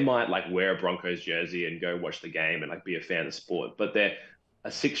 they might like wear a Broncos jersey and go watch the game and like be a fan of the sport. But a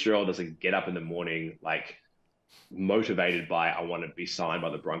 6-year-old doesn't get up in the morning like motivated by, I want to be signed by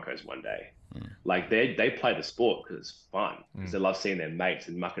the Broncos one day. Like they play the sport because it's fun, because they love seeing their mates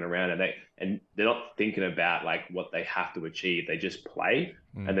and mucking around, and they're not thinking about like what they have to achieve. They just play,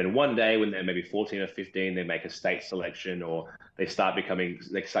 and then one day when they're maybe 14 or 15, they make a state selection, or they start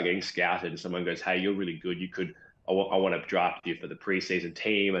getting scouted, and someone goes, "Hey, you're really good. I want to draft you for the preseason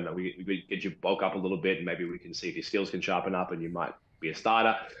team, and we get you bulk up a little bit, and maybe we can see if your skills can sharpen up, and you might be a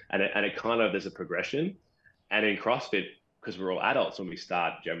starter." And it kind of, there's a progression, and in CrossFit, because we're all adults when we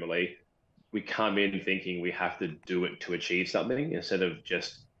start generally, we come in thinking we have to do it to achieve something instead of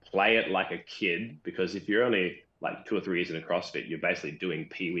just play it like a kid. Because if you're only like 2 or 3 years into CrossFit, you're basically doing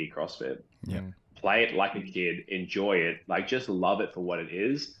pee-wee CrossFit. Yeah. Play it like a kid, enjoy it, like just love it for what it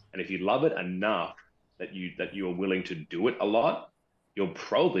is. And if you love it enough that you are willing to do it a lot, you'll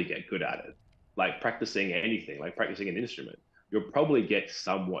probably get good at it. Like practicing anything, like practicing an instrument, you'll probably get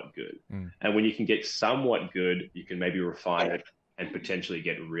somewhat good. And when you can get somewhat good, you can maybe refine it and potentially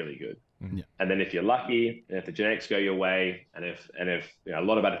get really good. Yeah. And then if you're lucky, and if the genetics go your way, and if a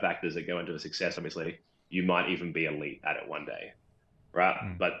lot of other factors that go into a success, obviously, you might even be elite at it one day,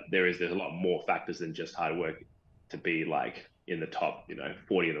 right? But there's a lot more factors than just hard work to be like in the top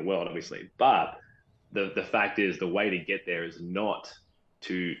 40 in the world, obviously. But the fact is, the way to get there is not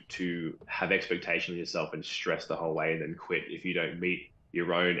to have expectations of yourself and stress the whole way and then quit if you don't meet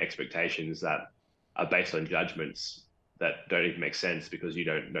your own expectations that are based on judgments that don't even make sense because you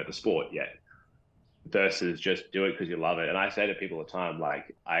don't know the sport yet, versus just do it because you love it. And I say to people all the time,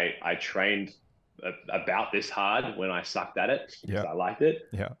 like, I trained about this hard when I sucked at it because I liked it.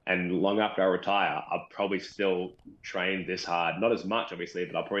 Yeah. And long after I retire, I'll probably still train this hard. Not as much, obviously,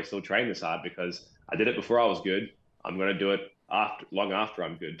 but I'll probably still train this hard because I did it before I was good. I'm going to do it long after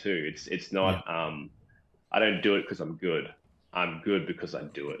I'm good too. It's not, I don't do it because I'm good. I'm good because I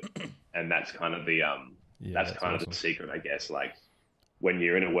do it. And that's kind of the, that's kind of the secret, I guess. Like when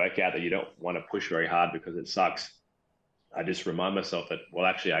you're in a workout that you don't want to push very hard because it sucks, I just remind myself that, well,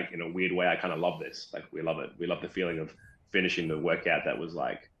 actually, in a weird way, I kind of love this. Like, we love it. We love the feeling of finishing the workout that was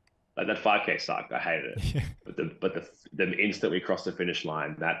like that 5K sucked. I hated it. Yeah. But the instant we crossed the finish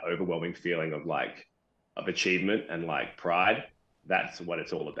line, that overwhelming feeling of of achievement and like pride, that's what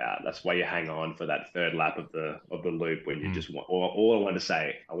it's all about. That's why you hang on for that third lap of the loop when you just want, all I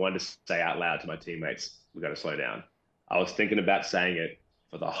wanted to say out loud to my teammates, we got to slow down. I was thinking about saying it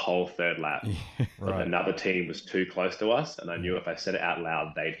for the whole third lap, but Right. another team was too close to us, and I knew if I said it out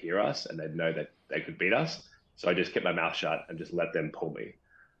loud, they'd hear us and they'd know that they could beat us. So I just kept my mouth shut and just let them pull me.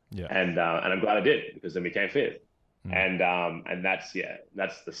 Yeah. And I'm glad I did, because then we came fifth. And that's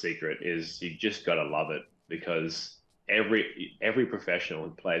the secret, is you just got to love it, because every professional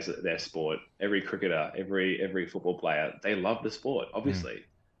who plays their sport, every cricketer, every football player, they love the sport. Obviously,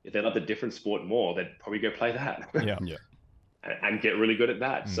 if they love the different sport more, they'd probably go play that. Yeah. And get really good at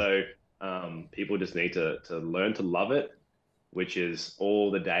that. So people just need to learn to love it, which is all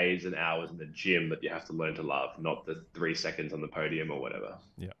the days and hours in the gym that you have to learn to love, not the 3 seconds on the podium or whatever.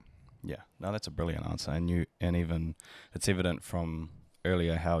 Yeah, no, that's a brilliant answer, and even it's evident from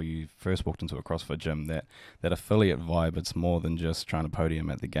earlier how you first walked into a CrossFit gym that affiliate vibe. It's more than just trying to podium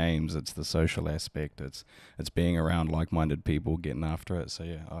at the games. It's the social aspect. It's being around like-minded people, getting after it. So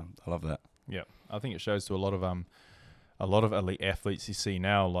yeah, I love that. Yeah, I think it shows to a lot of elite athletes you see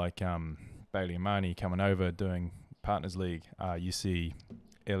now, like Bailey and Marnie coming over doing Partners League. You see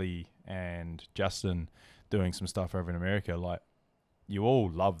Ellie and Justin doing some stuff over in America. Like, you all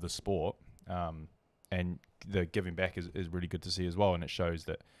love the sport, and the giving back is really good to see as well. And it shows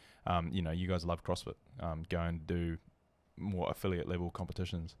that, you guys love CrossFit. Go and do more affiliate level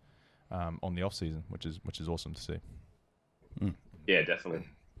competitions on the off season, which is awesome to see. Yeah, definitely.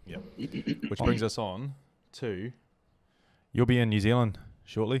 Yeah. Which brings us on to, you'll be in New Zealand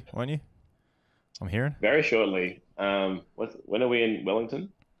shortly, won't you? I'm hearing. Very shortly. When are we in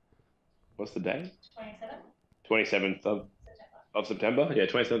Wellington? What's the day? 27th of September. Yeah,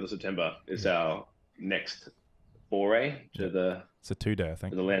 27th of September is our next foray to the. It's a 2-day, I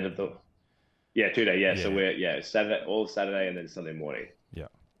think. To the land of the. Yeah, 2 day. Yeah, Yeah. so we're Saturday, all Saturday, and then Sunday morning. Yeah.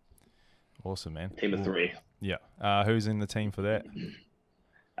 Awesome, man. Team of 3. Yeah. Who's in the team for that?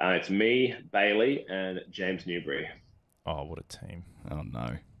 It's me, Bailey, and James Newbury. Oh, what a team. Oh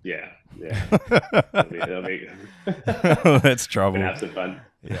no. Yeah. That'll be That's trouble. gonna have some fun.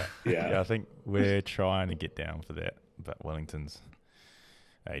 Yeah, I think we're trying to get down for that, but Wellington's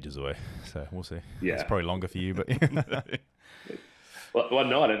ages away, so we'll see. Yeah. It's probably longer for you, but Well,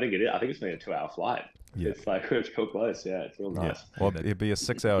 no, I don't think it is. I think it's only a 2-hour flight. Yeah. It's like it's real close. Yeah, it's real nice. Well, it'd be a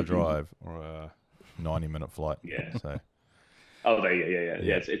 6-hour drive or a 90-minute flight. Yeah. So. Oh,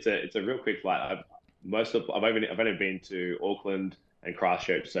 yeah. It's a real quick flight. I've only been to Auckland and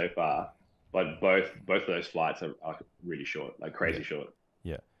Christchurch so far, but both of those flights are really short, like crazy short.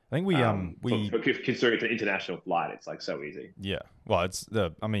 Yeah, I think we considering it's an international flight, it's like so easy. Yeah, well,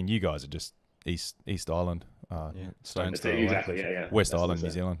 you guys are just East Island. Stone's throw away. Exactly. Yeah. West Island, New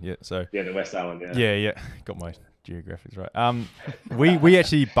Zealand. Yeah, so yeah, the West Island. Yeah. Yeah. Got my geographics right. We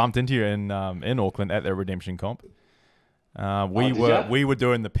actually bumped into you in Auckland at the Redemption Comp. We were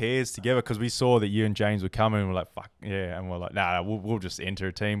doing the pairs together because we saw that you and James were coming. And we're like, fuck yeah, and we're like, nah, we'll just enter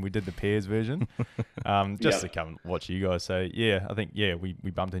a team. We did the pairs version, to come and watch you guys. So yeah, I think we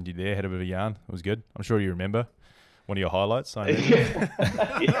bumped into you there, had a bit of a yarn. It was good. I'm sure you remember one of your highlights. Actually,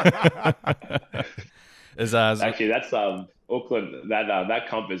 that's Auckland. That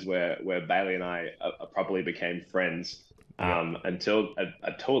comp is where Bailey and I probably became friends. Until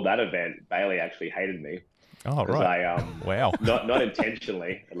that event, Bailey actually hated me. Oh right! Wow. Not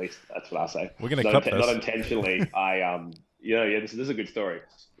intentionally, at least that's what I say. We're gonna clip this. Not intentionally. This is a good story.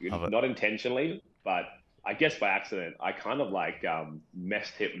 Not intentionally, but I guess by accident. I kind of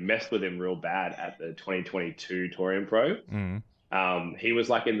messed with him real bad at the 2022 Torium Pro. He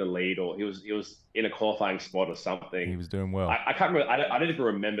was like in the lead, or he was in a qualifying spot or something. He was doing well. I can't remember. I don't even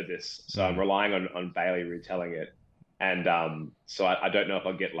remember this, so I'm relying on Bailey retelling it. And so I don't know if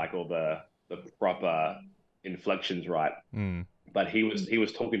I'll get like all the proper inflections right. But he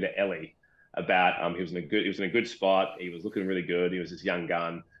was talking to Ellie about he was in a good spot. He was looking really good. He was this young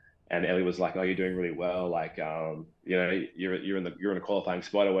gun, and Ellie was like, "Oh, you're doing really well. Like, you're in a qualifying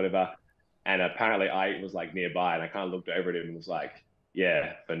spot or whatever." And apparently, I was like nearby, and I kind of looked over at him and was like,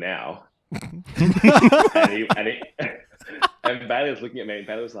 "Yeah, for now." And Bailey was looking at me, and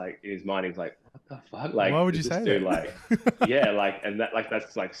Bailey was like, in his mind, he was like, "What the fuck? Like, why would you say that?" Like, yeah, like, and that, like,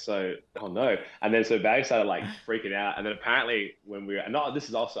 that's like so. Oh no! And then so Bailey started like freaking out, and then apparently when this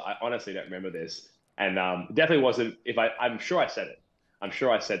is also, I honestly don't remember this, and definitely wasn't. I'm sure I said it, I'm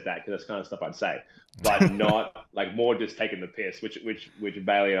sure I said that because that's kind of stuff I'd say, but not like more just taking the piss, which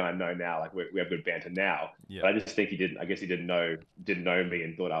Bailey and I know now. Like we have good banter now, Yeah. but I just think he didn't. I guess he didn't know me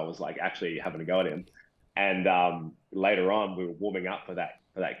and thought I was like actually having a go at him. And later on, we were warming up for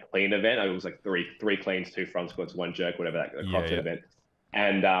that clean event. It was like three cleans, 2 front squats, 1 jerk, whatever that CrossFit event.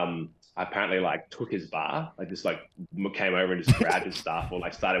 And I apparently like took his bar, like just like came over and just grabbed his stuff, or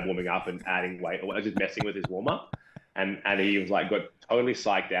like started warming up and adding weight, or just messing with his warm up. And he was like got totally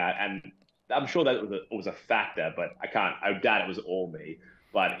psyched out. And I'm sure that it was a factor, but I doubt it was all me.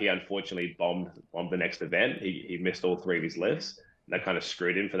 But he unfortunately bombed the next event. He missed all 3 of his lifts. And that kind of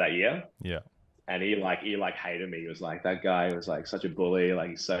screwed him for that year. Yeah. And he hated me. He was like, that guy was like such a bully.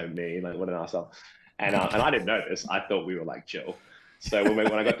 Like he's so mean. Like what an asshole. And I didn't know this. I thought we were like chill. So when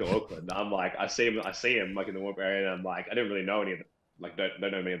I got to Auckland, I'm like, I see him like in the warm area, and I'm like, I didn't really know any of the, like don't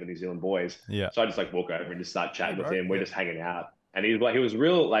know many of the New Zealand boys. Yeah. So I just like walk over and just start chatting with him. We're just hanging out. And he was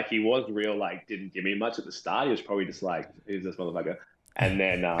real, like didn't give me much at the start. He was probably just like, who's this motherfucker? And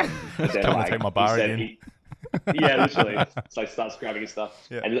then like take my bar again. Yeah, literally. So I starts grabbing his stuff,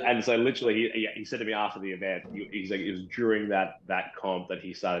 yeah. and so literally he said to me after the event, he's like, it was during that comp that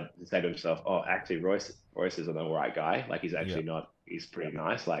he started to say to himself, oh, actually Royce is an all right guy. Like he's actually not. He's pretty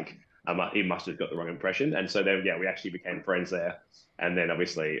nice. Like he must have got the wrong impression. And so then we actually became friends there. And then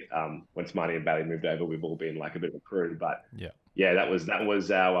obviously once Marty and Bailey moved over, we've all been like a bit of a crew. But yeah, that was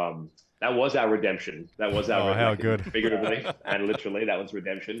our redemption. That was our how good. Figuratively and literally, that was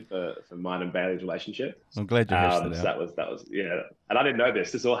redemption for mine and Bailey's relationship. I'm glad you hashed it out. So that was and I didn't know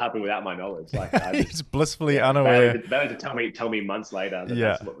this. This all happened without my knowledge. Like he's blissfully unaware. Bailey had to tell me months later that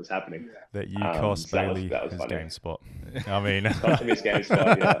that's what was happening. That you cost Bailey his game spot. I mean, cost him his game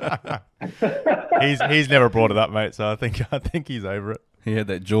spot. Yeah. he's never brought it up, mate. So I think he's over it. He had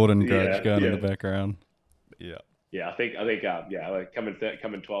that Jordan grudge going in the background. Yeah. Yeah, I think like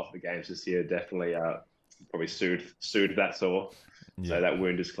coming 12th of the games this year definitely probably soothed that sore. Yeah. So that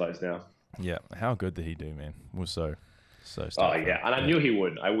wound is closed now. Yeah, how good did he do, man? Was so Oh yeah, and I knew he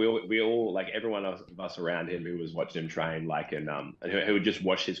would. We all like everyone of us around him who was watching him train, like and who would just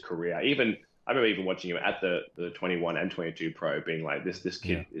watch his career. I remember even watching him at the 21 and 22 pro, being like, this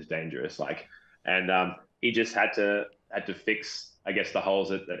kid is dangerous. Like, and he just had to fix, I guess, the holes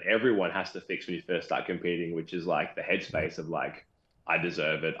that everyone has to fix when you first start competing, which is like the headspace of like, I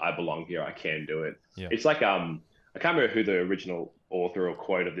deserve it, I belong here, I can do it. Yeah. It's like I can't remember who the original author or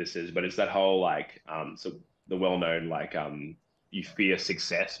quote of this is, but it's that whole like so the well-known like you fear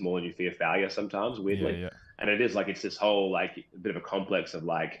success more than you fear failure sometimes, weirdly. And it is like it's this whole like a bit of a complex of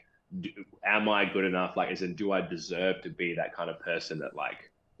like, am I good enough? Like, as in, do I deserve to be that kind of person that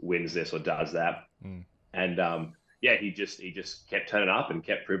like wins this or does that? And he just kept turning up and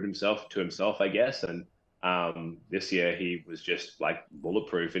kept proving himself to himself, I guess. And this year he was just like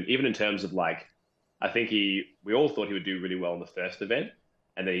bulletproof. And even in terms of like, I think we all thought he would do really well in the first event,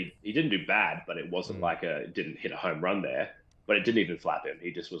 and then he didn't do bad, but it wasn't like it didn't hit a home run there, but it didn't even flap him.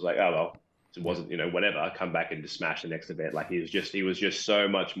 He just was like, oh well, it wasn't, whatever, come back and just smash the next event. Like he was just so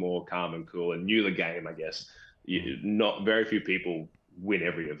much more calm and cool and knew the game, I guess. Not very few people win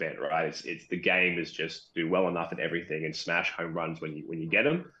every event, right? It's the game is just do well enough at everything and smash home runs when you get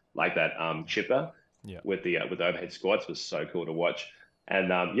them, like that chipper with the overhead squats was so cool to watch.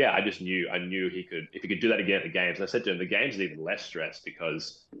 And I knew he could, if he could do that again at the games. And I said to him, the games is even less stress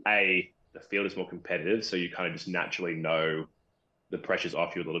because the field is more competitive, so you kind of just naturally know the pressure's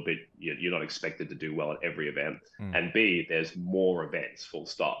off you a little bit. You're not expected to do well at every event. And B, there's more events, full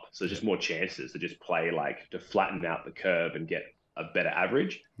stop. So there's just more chances to just play like to flatten out the curve and get a better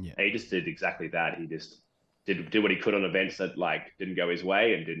average. And he just did exactly that. He just did what he could on events that like didn't go his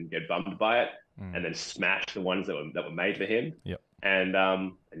way and didn't get bummed by it, and then smashed the ones that were made for him. And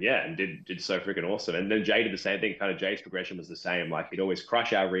did so freaking awesome. And then Jay did the same thing. Kind of Jay's progression was the same. Like he'd always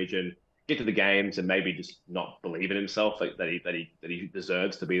crush our region, get to the games, and maybe just not believe in himself, like that he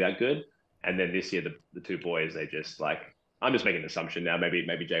deserves to be that good. And then this year, the two boys, they just like, I'm just making an assumption now.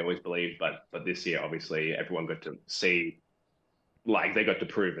 Maybe Jay always believed, but this year, obviously, everyone got to see, like they got to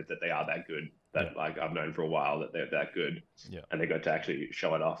prove it that they are that good. That like I've known for a while that they're that good. And they got to actually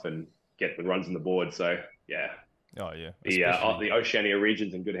show it off and get the runs on the board. So yeah. Oh yeah. The Oceania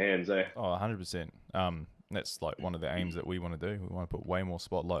region's in good hands, eh? Oh, 100%. That's like one of the aims that we want to do. We want to put way more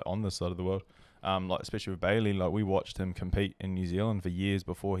spotlight on this side of the world. Like especially with Bailey, like we watched him compete in New Zealand for years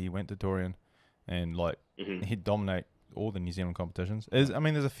before he went to Torian, and like he'd dominate all the New Zealand competitions. There's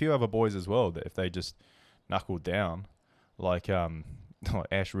a few other boys as well that if they just knuckled down, like like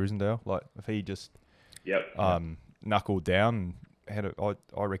Ash Rosendale, like if he just knuckled down,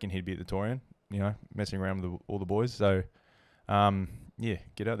 I reckon he'd be at the Torian, messing around with all the boys. So Yeah,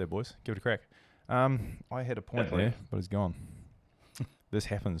 get out there, boys. Give it a crack. I had a point there, but it's gone. This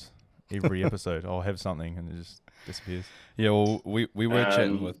happens every episode. I'll have something and it just disappears. Yeah, well, we were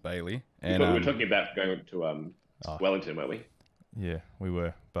chatting with Bailey, and we were talking about going to Wellington, weren't we? Yeah, we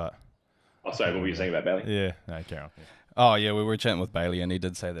were, but... Oh, sorry, what were you saying about Bailey? Yeah, no, carry on. Yeah. Oh, yeah, we were chatting with Bailey, and he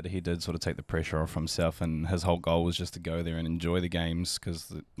did say that he did sort of take the pressure off himself, and his whole goal was just to go there and enjoy the games, because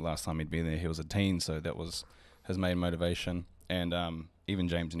the last time he'd been there, he was a teen, so that was his main motivation. And even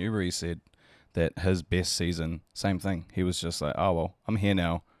James Newbury said that his best season, same thing. He was just like, oh, well, I'm here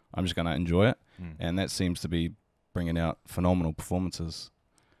now. I'm just going to enjoy it. And that seems to be bringing out phenomenal performances.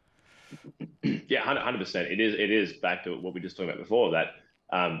 Yeah, 100%. It is back to what we just talked about before,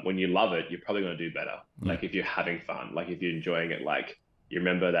 that when you love it, you're probably going to do better. Like if you're having fun, like if you're enjoying it, like you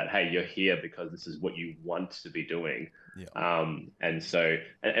remember that, hey, you're here because this is what you want to be doing. Yeah. And so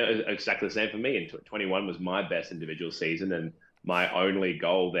and it was exactly the same for me. And 21 was my best individual season. And my only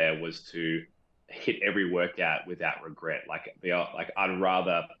goal there was to hit every workout without regret. Like I'd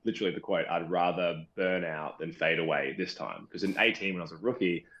rather, literally the quote, I'd rather burn out than fade away this time. Because in 18, when I was a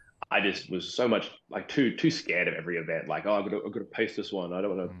rookie, I just was so much like too scared of every event. Like, oh, I've got to pace this one. I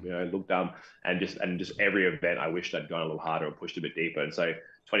don't want to, look dumb. And just every event, I wished I'd gone a little harder or pushed a bit deeper. And so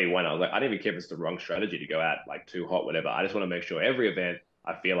 21, I was like, I don't even care if it's the wrong strategy to go out like too hot, whatever. I just want to make sure every event,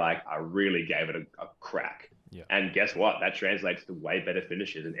 I feel like I really gave it a crack. Yeah. And guess what? That translates to way better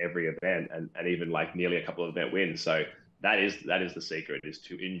finishes in every event, and even like nearly a couple of event wins. So that is the secret, is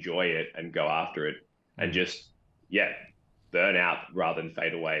to enjoy it and go after it, and just burn out rather than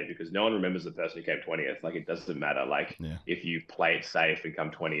fade away, because no one remembers the person who came 20th. Like, it doesn't matter. Like, if you play it safe and come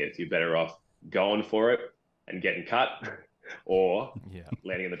 20th, you're better off going for it and getting cut or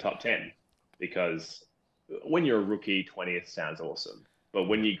landing in the top 10. Because when you're a rookie, 20th sounds awesome. But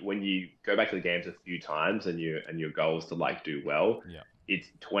when you go back to the games a few times and your goal is to like do well, it's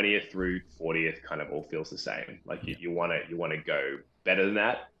 20th through 40th kind of all feels the same. Like you want to go better than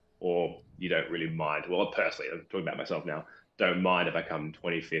that, or you don't really mind. Well, personally, I'm talking about myself now. Don't mind if I come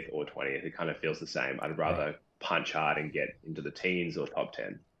 25th or 20th. It kind of feels the same. I'd rather punch hard and get into the teens or top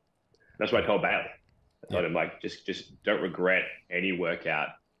 10. That's what I told Bailey. I told him, like, just don't regret any workout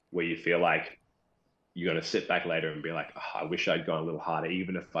where you feel like you're going to sit back later and be like, oh, I wish I'd gone a little harder.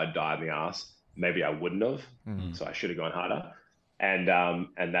 Even if I died in the ass, maybe I wouldn't have. So I should have gone harder. And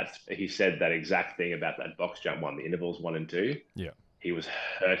he said that exact thing about that box jump one, the intervals 1 and 2. Yeah. He was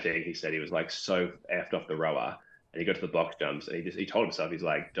hurting. He said he was like so effed off the rower. And he got to the box jumps, and he told himself, he's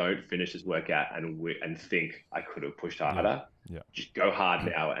like, don't finish this workout and think I could have pushed harder. Yeah. Just go hard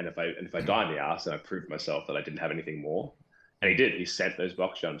now. And if I die in the ass, and I proved myself that I didn't have anything more. And he did. He sent those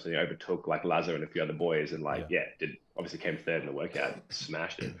box jumps, and he overtook like Lazo and a few other boys, and obviously came third in the workout,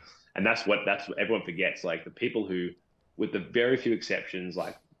 smashed it. And that's what everyone forgets. Like, the people who, with the very few exceptions,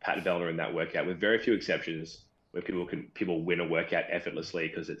 like Pat Vellner in that workout, with very few exceptions, where people win a workout effortlessly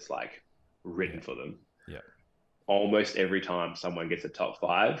because it's like written for them. Yeah. Almost every time someone gets a top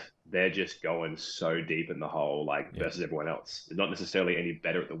 5, they're just going so deep in the hole, like versus everyone else. They're not necessarily any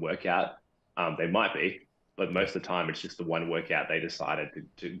better at the workout. They might be, but most of the time it's just the one workout they decided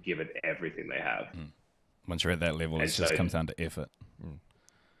to give it everything they have. Once you're at that level, it just comes down to effort.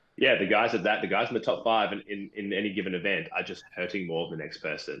 Yeah, the guys in the top 5 in any given event are just hurting more than the next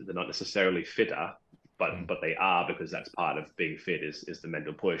person. They're not necessarily fitter, but they are, because that's part of being fit is the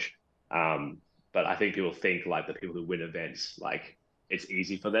mental push. But I think people think like the people who win events, like it's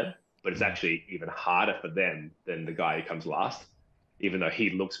easy for them, but it's actually even harder for them than the guy who comes last, even though he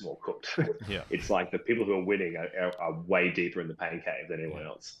looks more cooked. It's like the people who are winning are way deeper in the pain cave than anyone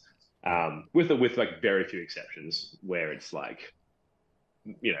else. With like very few exceptions where it's like,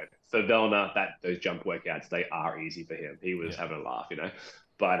 for Vellner, those jump workouts, they are easy for him. He was having a laugh,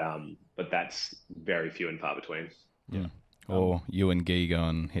 but that's very few and far between. Yeah. Or you and Guy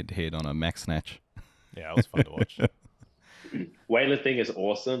going head to head on a max snatch. Yeah, it was fun to watch. Weightlifting is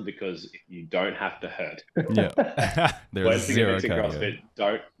awesome because you don't have to hurt. Yeah. There's zero CrossFit.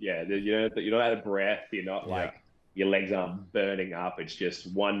 You're not out of breath. You're not like, your legs aren't burning up. It's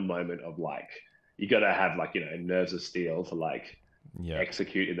just one moment of like, you got to have like, nerves of steel to like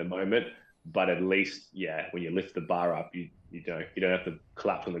execute in the moment. But at least, when you lift the bar up, you don't have to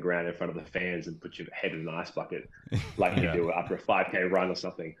collapse on the ground in front of the fans and put your head in an ice bucket like you do after a 5K run or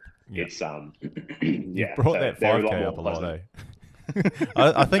something. It's you brought that 5K up a lot, eh?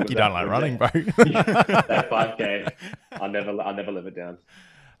 I think you don't like running, bro. That 5K, I'll never live it down.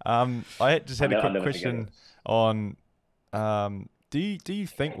 I just had a quick question on do you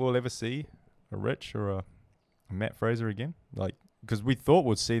think we'll ever see a Rich or a Matt Fraser again? Like, because we thought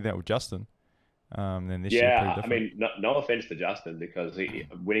we'd see that with Justin. Then this year pretty I different. mean, no offense to Justin because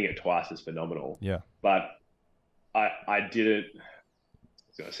winning it twice is phenomenal. Yeah. But I didn't.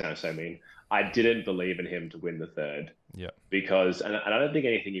 It's gonna sound so mean. I didn't believe in him to win the third. Yeah. Because and I don't think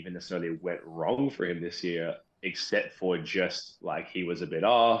anything even necessarily went wrong for him this year, except for just like he was a bit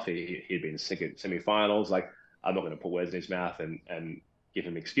off. He'd been sick at semifinals. Like I'm not going to put words in his mouth and give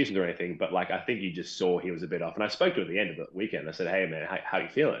him excuses or anything, but like I think you just saw he was a bit off. And I spoke to him at the end of the weekend. I said, "Hey man, how are you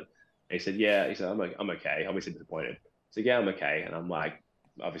feeling?" And he said, "Yeah." He said, I'm okay." Obviously disappointed. I said, "Yeah, I'm okay." And I'm like,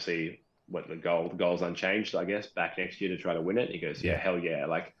 obviously, what the goal's unchanged, I guess, back next year to try to win it. He goes, "Yeah, hell yeah!"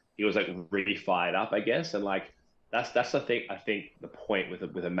 Like he was like really fired up, I guess, and like. That's the thing. I think the point with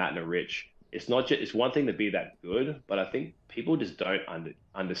a Matt and a Rich, it's not just it's one thing to be that good, but I think people just don't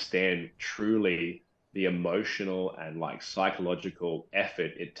understand truly the emotional and like psychological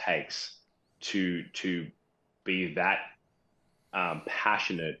effort it takes to be that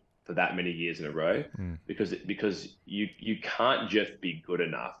passionate for that many years in a row, because you can't just be good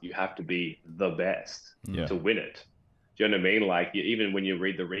enough. You have to be the best to win it. Do you know what I mean? Like even when you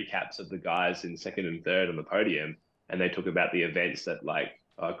read the recaps of the guys in second and third on the podium, and they talk about the events that like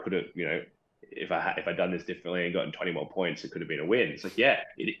I could have, if I done this differently and gotten 20 more points, it could have been a win. It's like, yeah,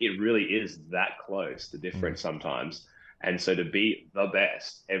 it really is that close, the difference sometimes. And so to be the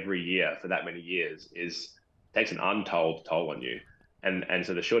best every year for that many years takes an untold toll on you. And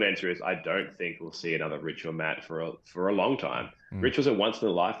so the short answer is I don't think we'll see another Rich or Matt for a long time. Rich was a once in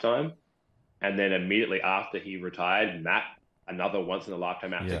a lifetime. And then immediately after he retired, Matt, another once in a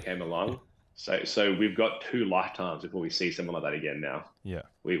lifetime athlete came along. So we've got 2 lifetimes before we see someone like that again now. Yeah.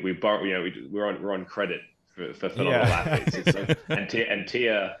 We borrow, we're on credit for phenomenal athletes. And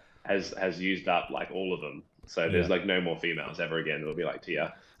Tia has used up like all of them. So there's like no more females ever again. It'll be like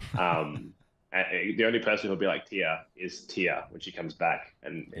Tia. And the only person who'll be like Tia is Tia when she comes back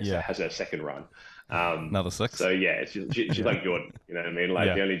and has her second run. Another 6. So yeah, she's like Jordan. You know what I mean?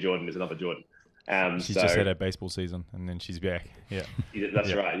 Like the only Jordan is another Jordan. She's just had her baseball season and then she's back. Yeah.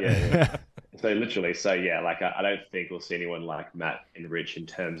 That's right. Yeah. So literally, like I don't think we'll see anyone like Matt and Rich in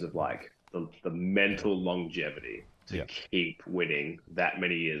terms of like the mental longevity to keep winning that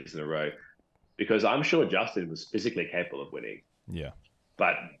many years in a row. Because I'm sure Justin was physically capable of winning. Yeah.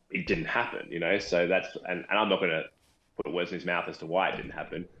 But it didn't happen, So that's and I'm not going to put words in his mouth as to why it didn't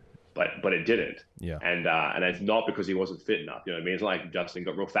happen. But it didn't. Yeah. And it's not because he wasn't fit enough. You know what I mean? It's like Justin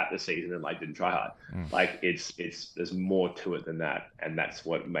got real fat this season and like didn't try hard. Like it's there's more to it than that. And that's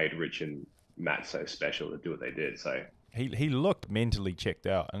what made Rich and Matt so special to do what they did. So he looked mentally checked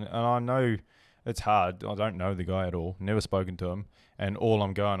out. And I know it's hard. I don't know the guy at all. Never spoken to him. And all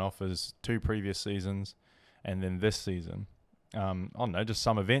I'm going off is 2 previous seasons and then this season. I don't know, just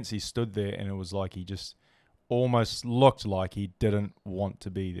some events he stood there and it was like he just almost looked like he didn't want to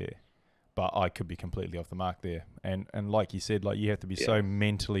be there. But I could be completely off the mark there. And like you said, like you have to be so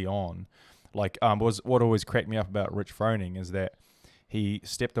mentally on. Like what always cracked me up about Rich Froning is that he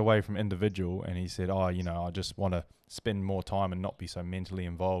stepped away from individual and he said, I just want to spend more time and not be so mentally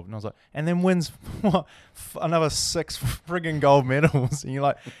involved. And I was like, and then wins another 6 friggin' gold medals. And you're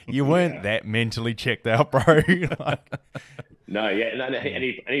like, you weren't that mentally checked out, bro. Like, no, and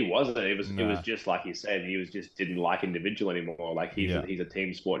he wasn't. It was just like you said. He was just didn't like individual anymore. Like he's a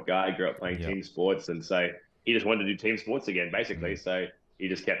team sport guy. Grew up playing team sports, and so he just wanted to do team sports again, basically. So he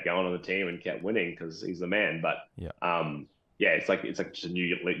just kept going on the team and kept winning because he's the man. But it's like just a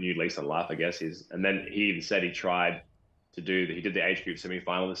new lease on life, I guess. And then he even said he tried to he did the age group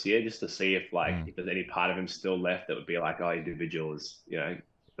semi-final this year just to see if if there's any part of him still left that would be like, oh, individual is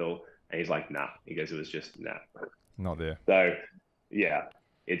still. And he's like, nah. He goes, it was just nah. Not there. So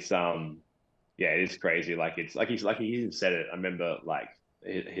it's it is crazy. Like it's like he even said it. I remember like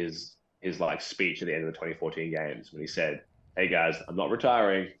his like speech at the end of the 2014 games when he said, "Hey guys, I'm not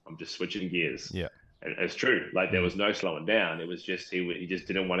retiring. I'm just switching gears." Yeah. And it's true. Like there was no slowing down. It was just he just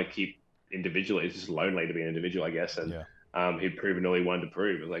didn't want to keep individual. It's just lonely to be an individual, I guess. And he'd proven all he wanted to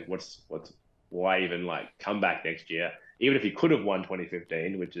prove. It was like why even like come back next year? Even if he could have won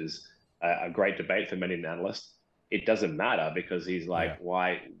 2015, which is a great debate for many analysts. It doesn't matter because he's like,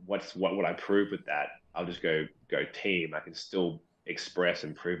 why? What would I prove with that? I'll just go team. I can still express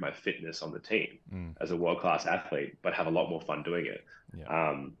and prove my fitness on the team as a world-class athlete, but have a lot more fun doing it. Yeah.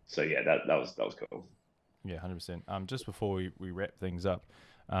 That was cool. Yeah, 100%. Just before we wrap things up,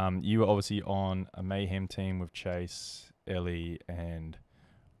 you were obviously on a mayhem team with Chase, Ellie, and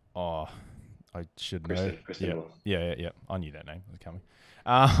I should know. Kristen. Yeah. I knew that name was coming.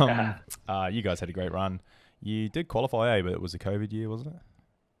 You guys had a great run. You did qualify A, but it was a COVID year, wasn't it?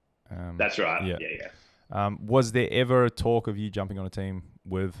 That's right. Yeah. Was there ever a talk of you jumping on a team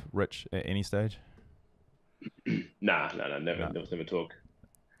with Rich at any stage? Nah, never talk.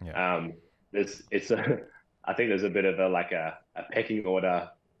 Yeah. I think there's a bit of a pecking order,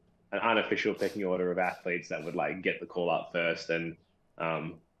 an unofficial pecking order of athletes that would like get the call up first, and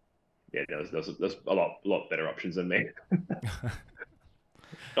yeah, there's a lot better options than me.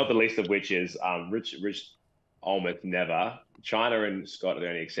 Not the least of which is Rich almost never. China and Scott are the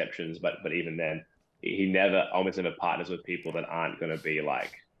only exceptions, but even then, he almost never partners with people that aren't going to be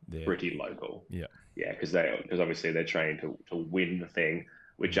like pretty local. Yeah, because obviously they're trained to win the thing.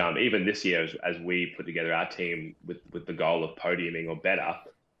 Which even this year, as we put together our team with the goal of podiuming or better,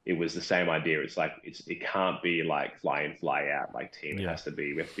 it was the same idea. It's like it can't be like fly in, fly out like team. It has to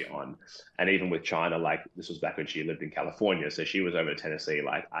be, we have to be on. And even with China, like this was back when she lived in California, so she was over to Tennessee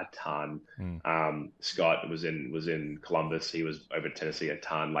like a ton. Scott was in Columbus. He was over to Tennessee a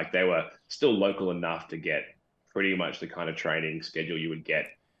ton. Like they were still local enough to get pretty much the kind of training schedule you would get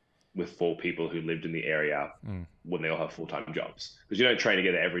with 4 people who lived in the area when they all have full-time jobs, because you don't train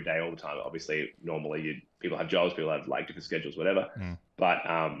together every day all the time. Obviously, normally people have jobs, people have like different schedules, whatever. But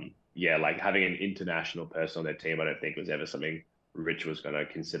yeah, like having an international person on their team, I don't think was ever something Rich was going to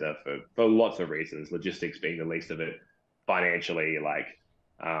consider for lots of reasons. Logistics being the least of it. Financially, like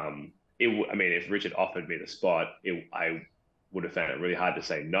I mean, if Rich had offered me the spot, I would have found it really hard to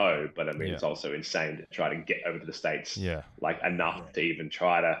say no. But I mean, it's also insane to try to get over to the States, like enough to even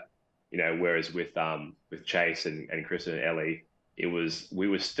try to. Whereas with Chase and Kristen and Ellie, we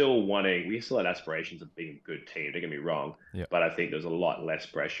still had aspirations of being a good team. Don't get me wrong, but I think there was a lot less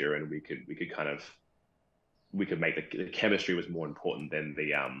pressure, and we could make the chemistry was more important than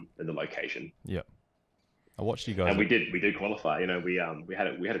the location. Yeah, I watched you guys, and we did qualify. We had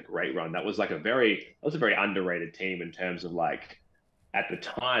a great run. That was a very underrated team in terms of like at the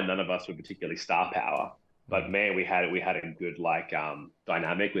time none of us were particularly star power. But man, we had a good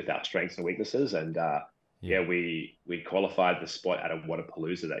dynamic with our strengths and weaknesses, and we qualified the spot out of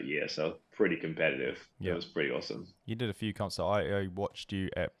Wodapalooza that year, so pretty competitive. It was pretty awesome. You did a few comps. So I watched you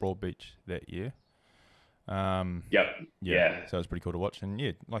at Broadbeach that year. So it was pretty cool to watch, and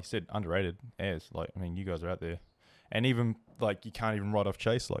like I said, underrated. You guys are out there, and even like you can't even write off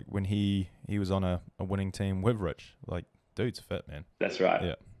Chase. Like when he was on a winning team with Rich, like dude's fit, man. That's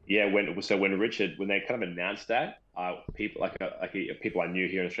right. Yeah, when they kind of announced that, people people I knew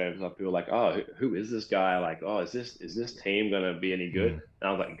here in Australia, people were like, oh, who is this guy? Like, oh, is this team gonna be any good? And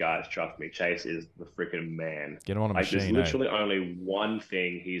I was like, guys, trust me, Chase is the freaking man. Get him on a machine. There's literally only one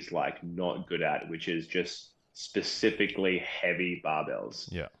thing he's like not good at, which is just specifically heavy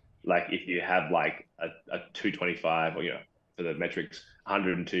barbells. Yeah. Like if you have like a 225 or for the metrics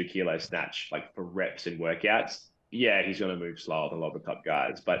 102 kilo snatch like for reps in workouts. Yeah, he's going to move slower than a lot of the top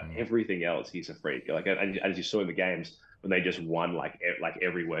guys, but everything else, he's a freak. Like, and as you saw in the games, when they just won like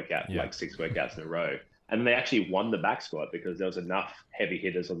every workout, like 6 workouts in a row, and they actually won the back squat because there was enough heavy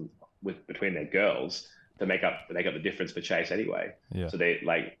hitters between their girls to make up the difference for Chase anyway. Yeah. So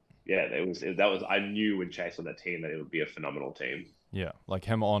I knew when Chase on that team that it would be a phenomenal team. Yeah, like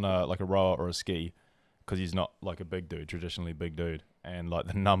him on a rower or a ski, because he's not like a big dude, traditionally big dude. And like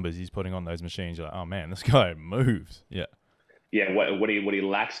the numbers he's putting on those machines, you're like, oh man, this guy moves. Yeah. Yeah. What he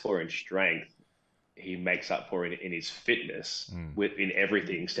lacks for in strength, he makes up for in his fitness in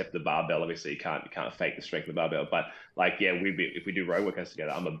everything except the barbell. Obviously, you can't fake the strength of the barbell. But like, if we do row workouts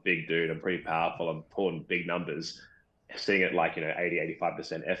together, I'm a big dude. I'm pretty powerful. I'm pulling big numbers, sitting at like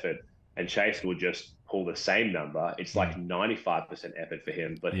 80-85% effort. And Chase will just pull the same number. It's like 95% effort for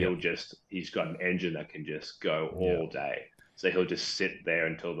him, but he's got an engine that can just go all day. So he'll just sit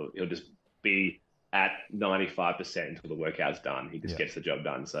there he'll just be at 95% until the workout's done. He just gets the job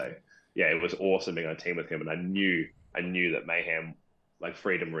done. So yeah, it was awesome being on a team with him. And I knew that Mayhem, like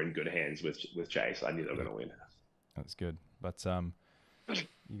Freedom, were in good hands with Chase. I knew they were going to win. That's good. But you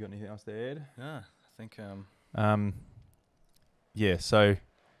got anything else to add? Yeah, I think so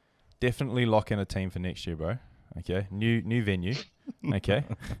definitely lock in a team for next year, bro. Okay. New venue. Okay.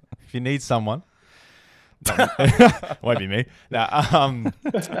 If you need someone, won't be me. Now,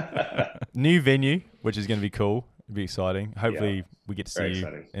 new venue, which is going to be cool. It'll be exciting. Hopefully, we get to see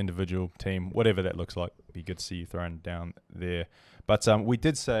you, individual, team, whatever that looks like. It'd be good to see you thrown down there. But we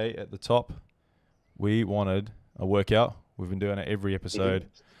did say at the top, we wanted a workout. We've been doing it every episode.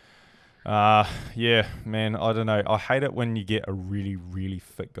 Yeah, man, I don't know. I hate it when you get a really, really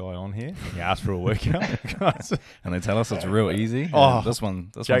fit guy on here and you ask for a workout. And they tell us it's real easy. This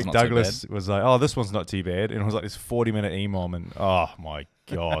one's Jake not Douglas too bad. was like, oh, this one's not too bad. And it was like this 40-minute EMOM and oh my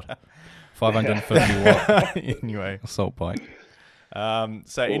God. 550 watt. Anyway. Assault bike.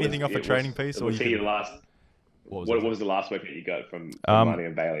 So anything off a training piece? We'll see you last What was What it? was the last workout you got from Marty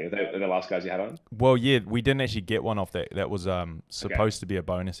and Bailey? Are they the last guys you had on? Well, yeah, we didn't actually get one off that. That was supposed to be a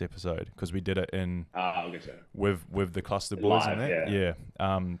bonus episode because we did it in I guess so. with the cluster boys Live, and that. yeah.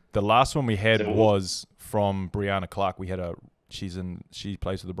 The last one we had So- was from Brianna Clark. We had she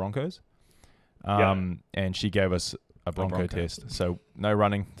plays with the Broncos. And she gave us a Bronco test. So no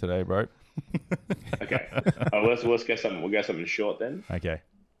running today, bro. Okay. Let's get something. We'll go something short then. Okay.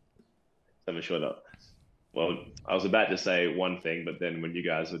 Something short up. Well, I was about to say one thing, but then when you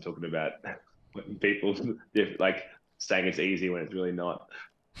guys were talking about people like saying it's easy when it's really not.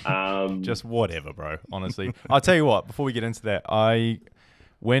 Just whatever, bro. Honestly, I'll tell you what. Before we get into that,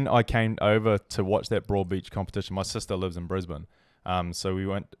 when I came over to watch that Broad Beach competition, my sister lives in Brisbane, so we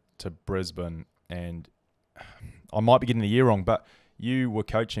went to Brisbane, and I might be getting the year wrong, but you were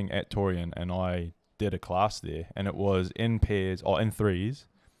coaching at Torian, and I did a class there, and it was in pairs or in threes,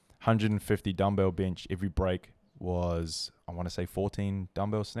 150 dumbbell bench. Every break was, I want to say, 14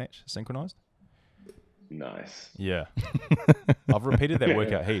 dumbbell snatch synchronized. Nice. Yeah. I've repeated that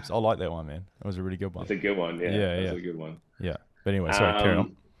workout heaps. I like that one, man. It was a really good one. That's a good one. Yeah. That's a good one. Yeah. But anyway, sorry, carry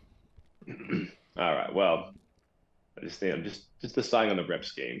on. All right. Well, I just think I'm just deciding on the rep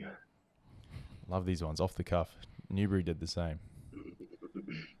scheme. Love these ones off the cuff. Newbury did the same.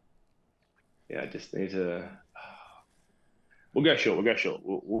 Yeah, I just need to. We'll go short.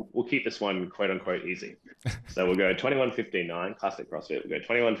 We'll keep this one quote unquote easy. So we'll go 21:15:9 classic CrossFit. We'll go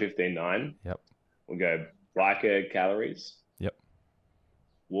 21:15:9. Yep. We'll go biker calories. Yep.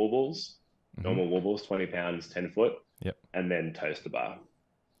 Warbles, normal warbles, 20 pounds, 10 foot. Yep. And then toaster bar.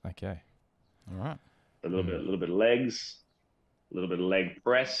 Okay. All right. A little bit of legs, a little bit of leg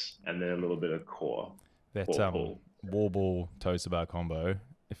press, and then a little bit of core. That pull. wall toaster bar combo,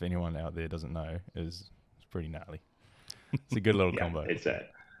 if anyone out there doesn't know, is pretty gnarly. It's a good little combo. It's a.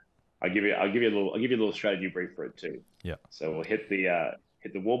 I'll give you a little strategy brief for it too. Yeah. So we'll hit the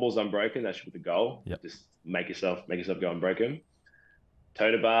warbles unbroken. That should be the goal. Yep. Just make yourself go unbroken.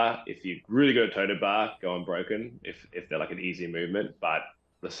 Toter bar. If you're really good at toter bar, go unbroken. If they're like an easy movement, but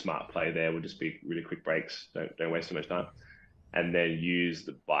the smart play there would just be really quick breaks. Don't waste too much time. And then use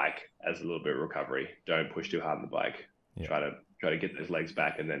the bike as a little bit of recovery. Don't push too hard on the bike. Yeah. Try to get those legs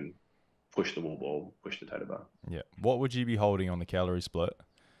back and then push the wall ball, push the toter bar. Yeah. What would you be holding on the calorie split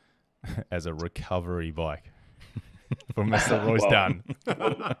as a recovery bike from Mr. Royce Dunne?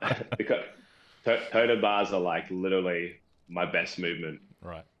 Because toter bars are like literally my best movement.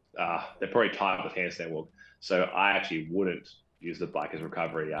 Right. They're probably tied with handstand walk. So I actually wouldn't use the bike as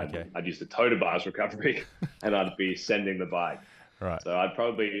recovery. I'd use the toter bar as recovery, and I'd be sending the bike. Right. So I'd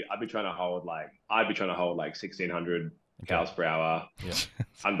be trying to hold like 1,600 calories per hour. Yeah.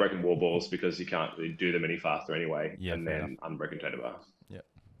 Unbroken wall balls because you can't really do them any faster anyway. Yeah, and then unbroken toter bar. Yeah.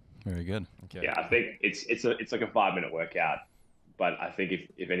 Very good. Okay. Yeah, I think it's like a 5-minute workout. But I think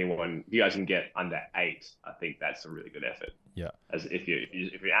if you guys can get under 8, I think that's a really good effort. Yeah. As if you're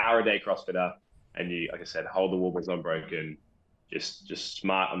an hour a day CrossFitter and you, like I said, hold the wall balls unbroken, just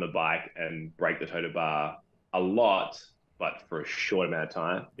smart on the bike and break the toter bar a lot, but for a short amount of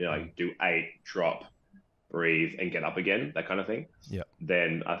time. Like do 8, drop, breathe, and get up again, that kind of thing. Yeah.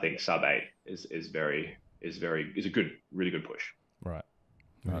 Then I think sub 8 is a good, really good push. Right.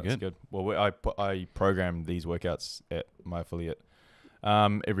 Very good. Well, I program these workouts at my affiliate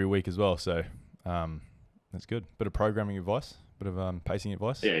every week as well, so that's good. Bit of programming advice, bit of pacing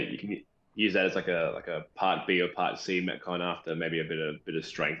advice. Yeah, you can use that as like a part B or part C metcon after maybe a bit of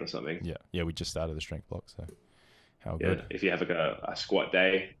strength or something. Yeah. We just started the strength block, so how good. If you have like a squat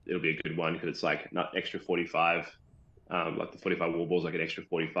day, it'll be a good one because it's like not extra 45, like the 45 wall balls, like an extra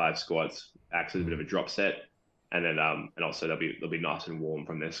 45 squats, acts as a bit of a drop set. And then, and also they'll be nice and warm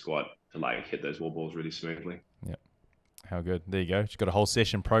from their squat to like hit those wall balls really smoothly. Yeah, how good! There you go. Just got a whole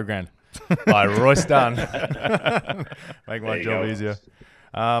session programmed by Royce Dunne. Make my job easier.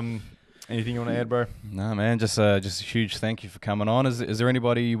 Anything you want to add, bro? No, man. Just a huge thank you for coming on. Is there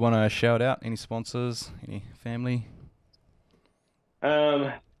anybody you want to shout out? Any sponsors? Any family?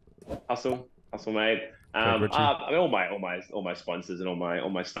 Hustle, mate. I mean, all my sponsors and all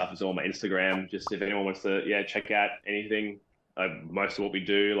my stuff is on my Instagram. Just if anyone wants to, check out anything. Most of what we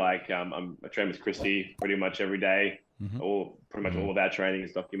do, like I train with Christy pretty much every day. All of our training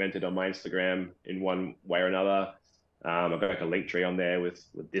is documented on my Instagram in one way or another. I've got like a link tree on there with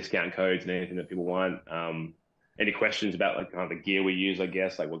discount codes and anything that people want. Any questions about like kind of the gear we use, I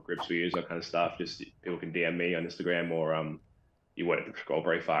guess, like what grips we use, that kind of stuff. Just people can DM me on Instagram or you won't have to scroll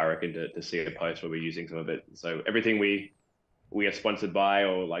very far, I reckon, to see a post where we're using some of it. So everything we are sponsored by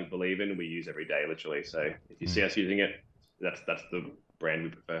or like believe in, we use every day, literally. So if you see us using it, that's the brand we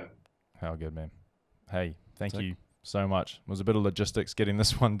prefer. How good, man. Hey, Thank you so much. It was a bit of logistics getting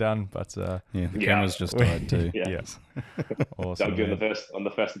this one done, but the cameras just died too. Yes. Awesome. Don't good on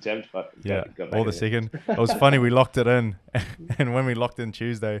the first attempt, but got or the second. It was funny. We locked it in, and when we locked in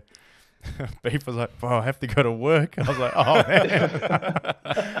Tuesday, Beef was like, "Bro, I have to go to work." I was like, "Oh man!"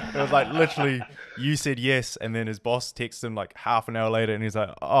 It was like literally, you said yes, and then his boss texted him like half an hour later, and he's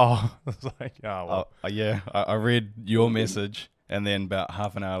like, "Oh," I was like, "Oh, well." I read your message, and then about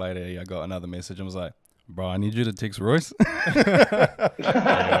half an hour later, I got another message and was like, "Bro, I need you to text Royce."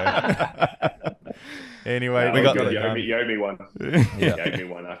 Anyway, we got it. You owe me one. Yeah. You owed me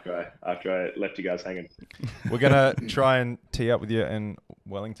one after I left you guys hanging. We're gonna try and tee up with you in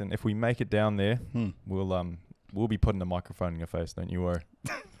Wellington. If we make it down there, we'll be putting a microphone in your face. Don't you worry.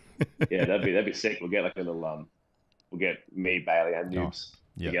 Yeah, that'd be sick. We'll get like a little we'll get me, Bailey, and Noobs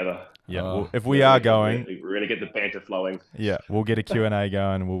together. Yeah, well, if we are going, we really get the banter flowing. Yeah, we'll get a Q&A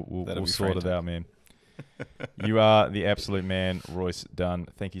going. We'll sort it out, man. You are the absolute man, Royce Dunne.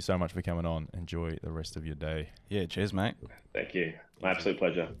 Thank you so much for coming on. Enjoy the rest of your day. Yeah, cheers, mate. Thank you. My absolute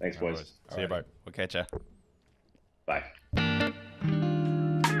pleasure. Thanks, boys. See you, bro. We'll catch ya. Bye.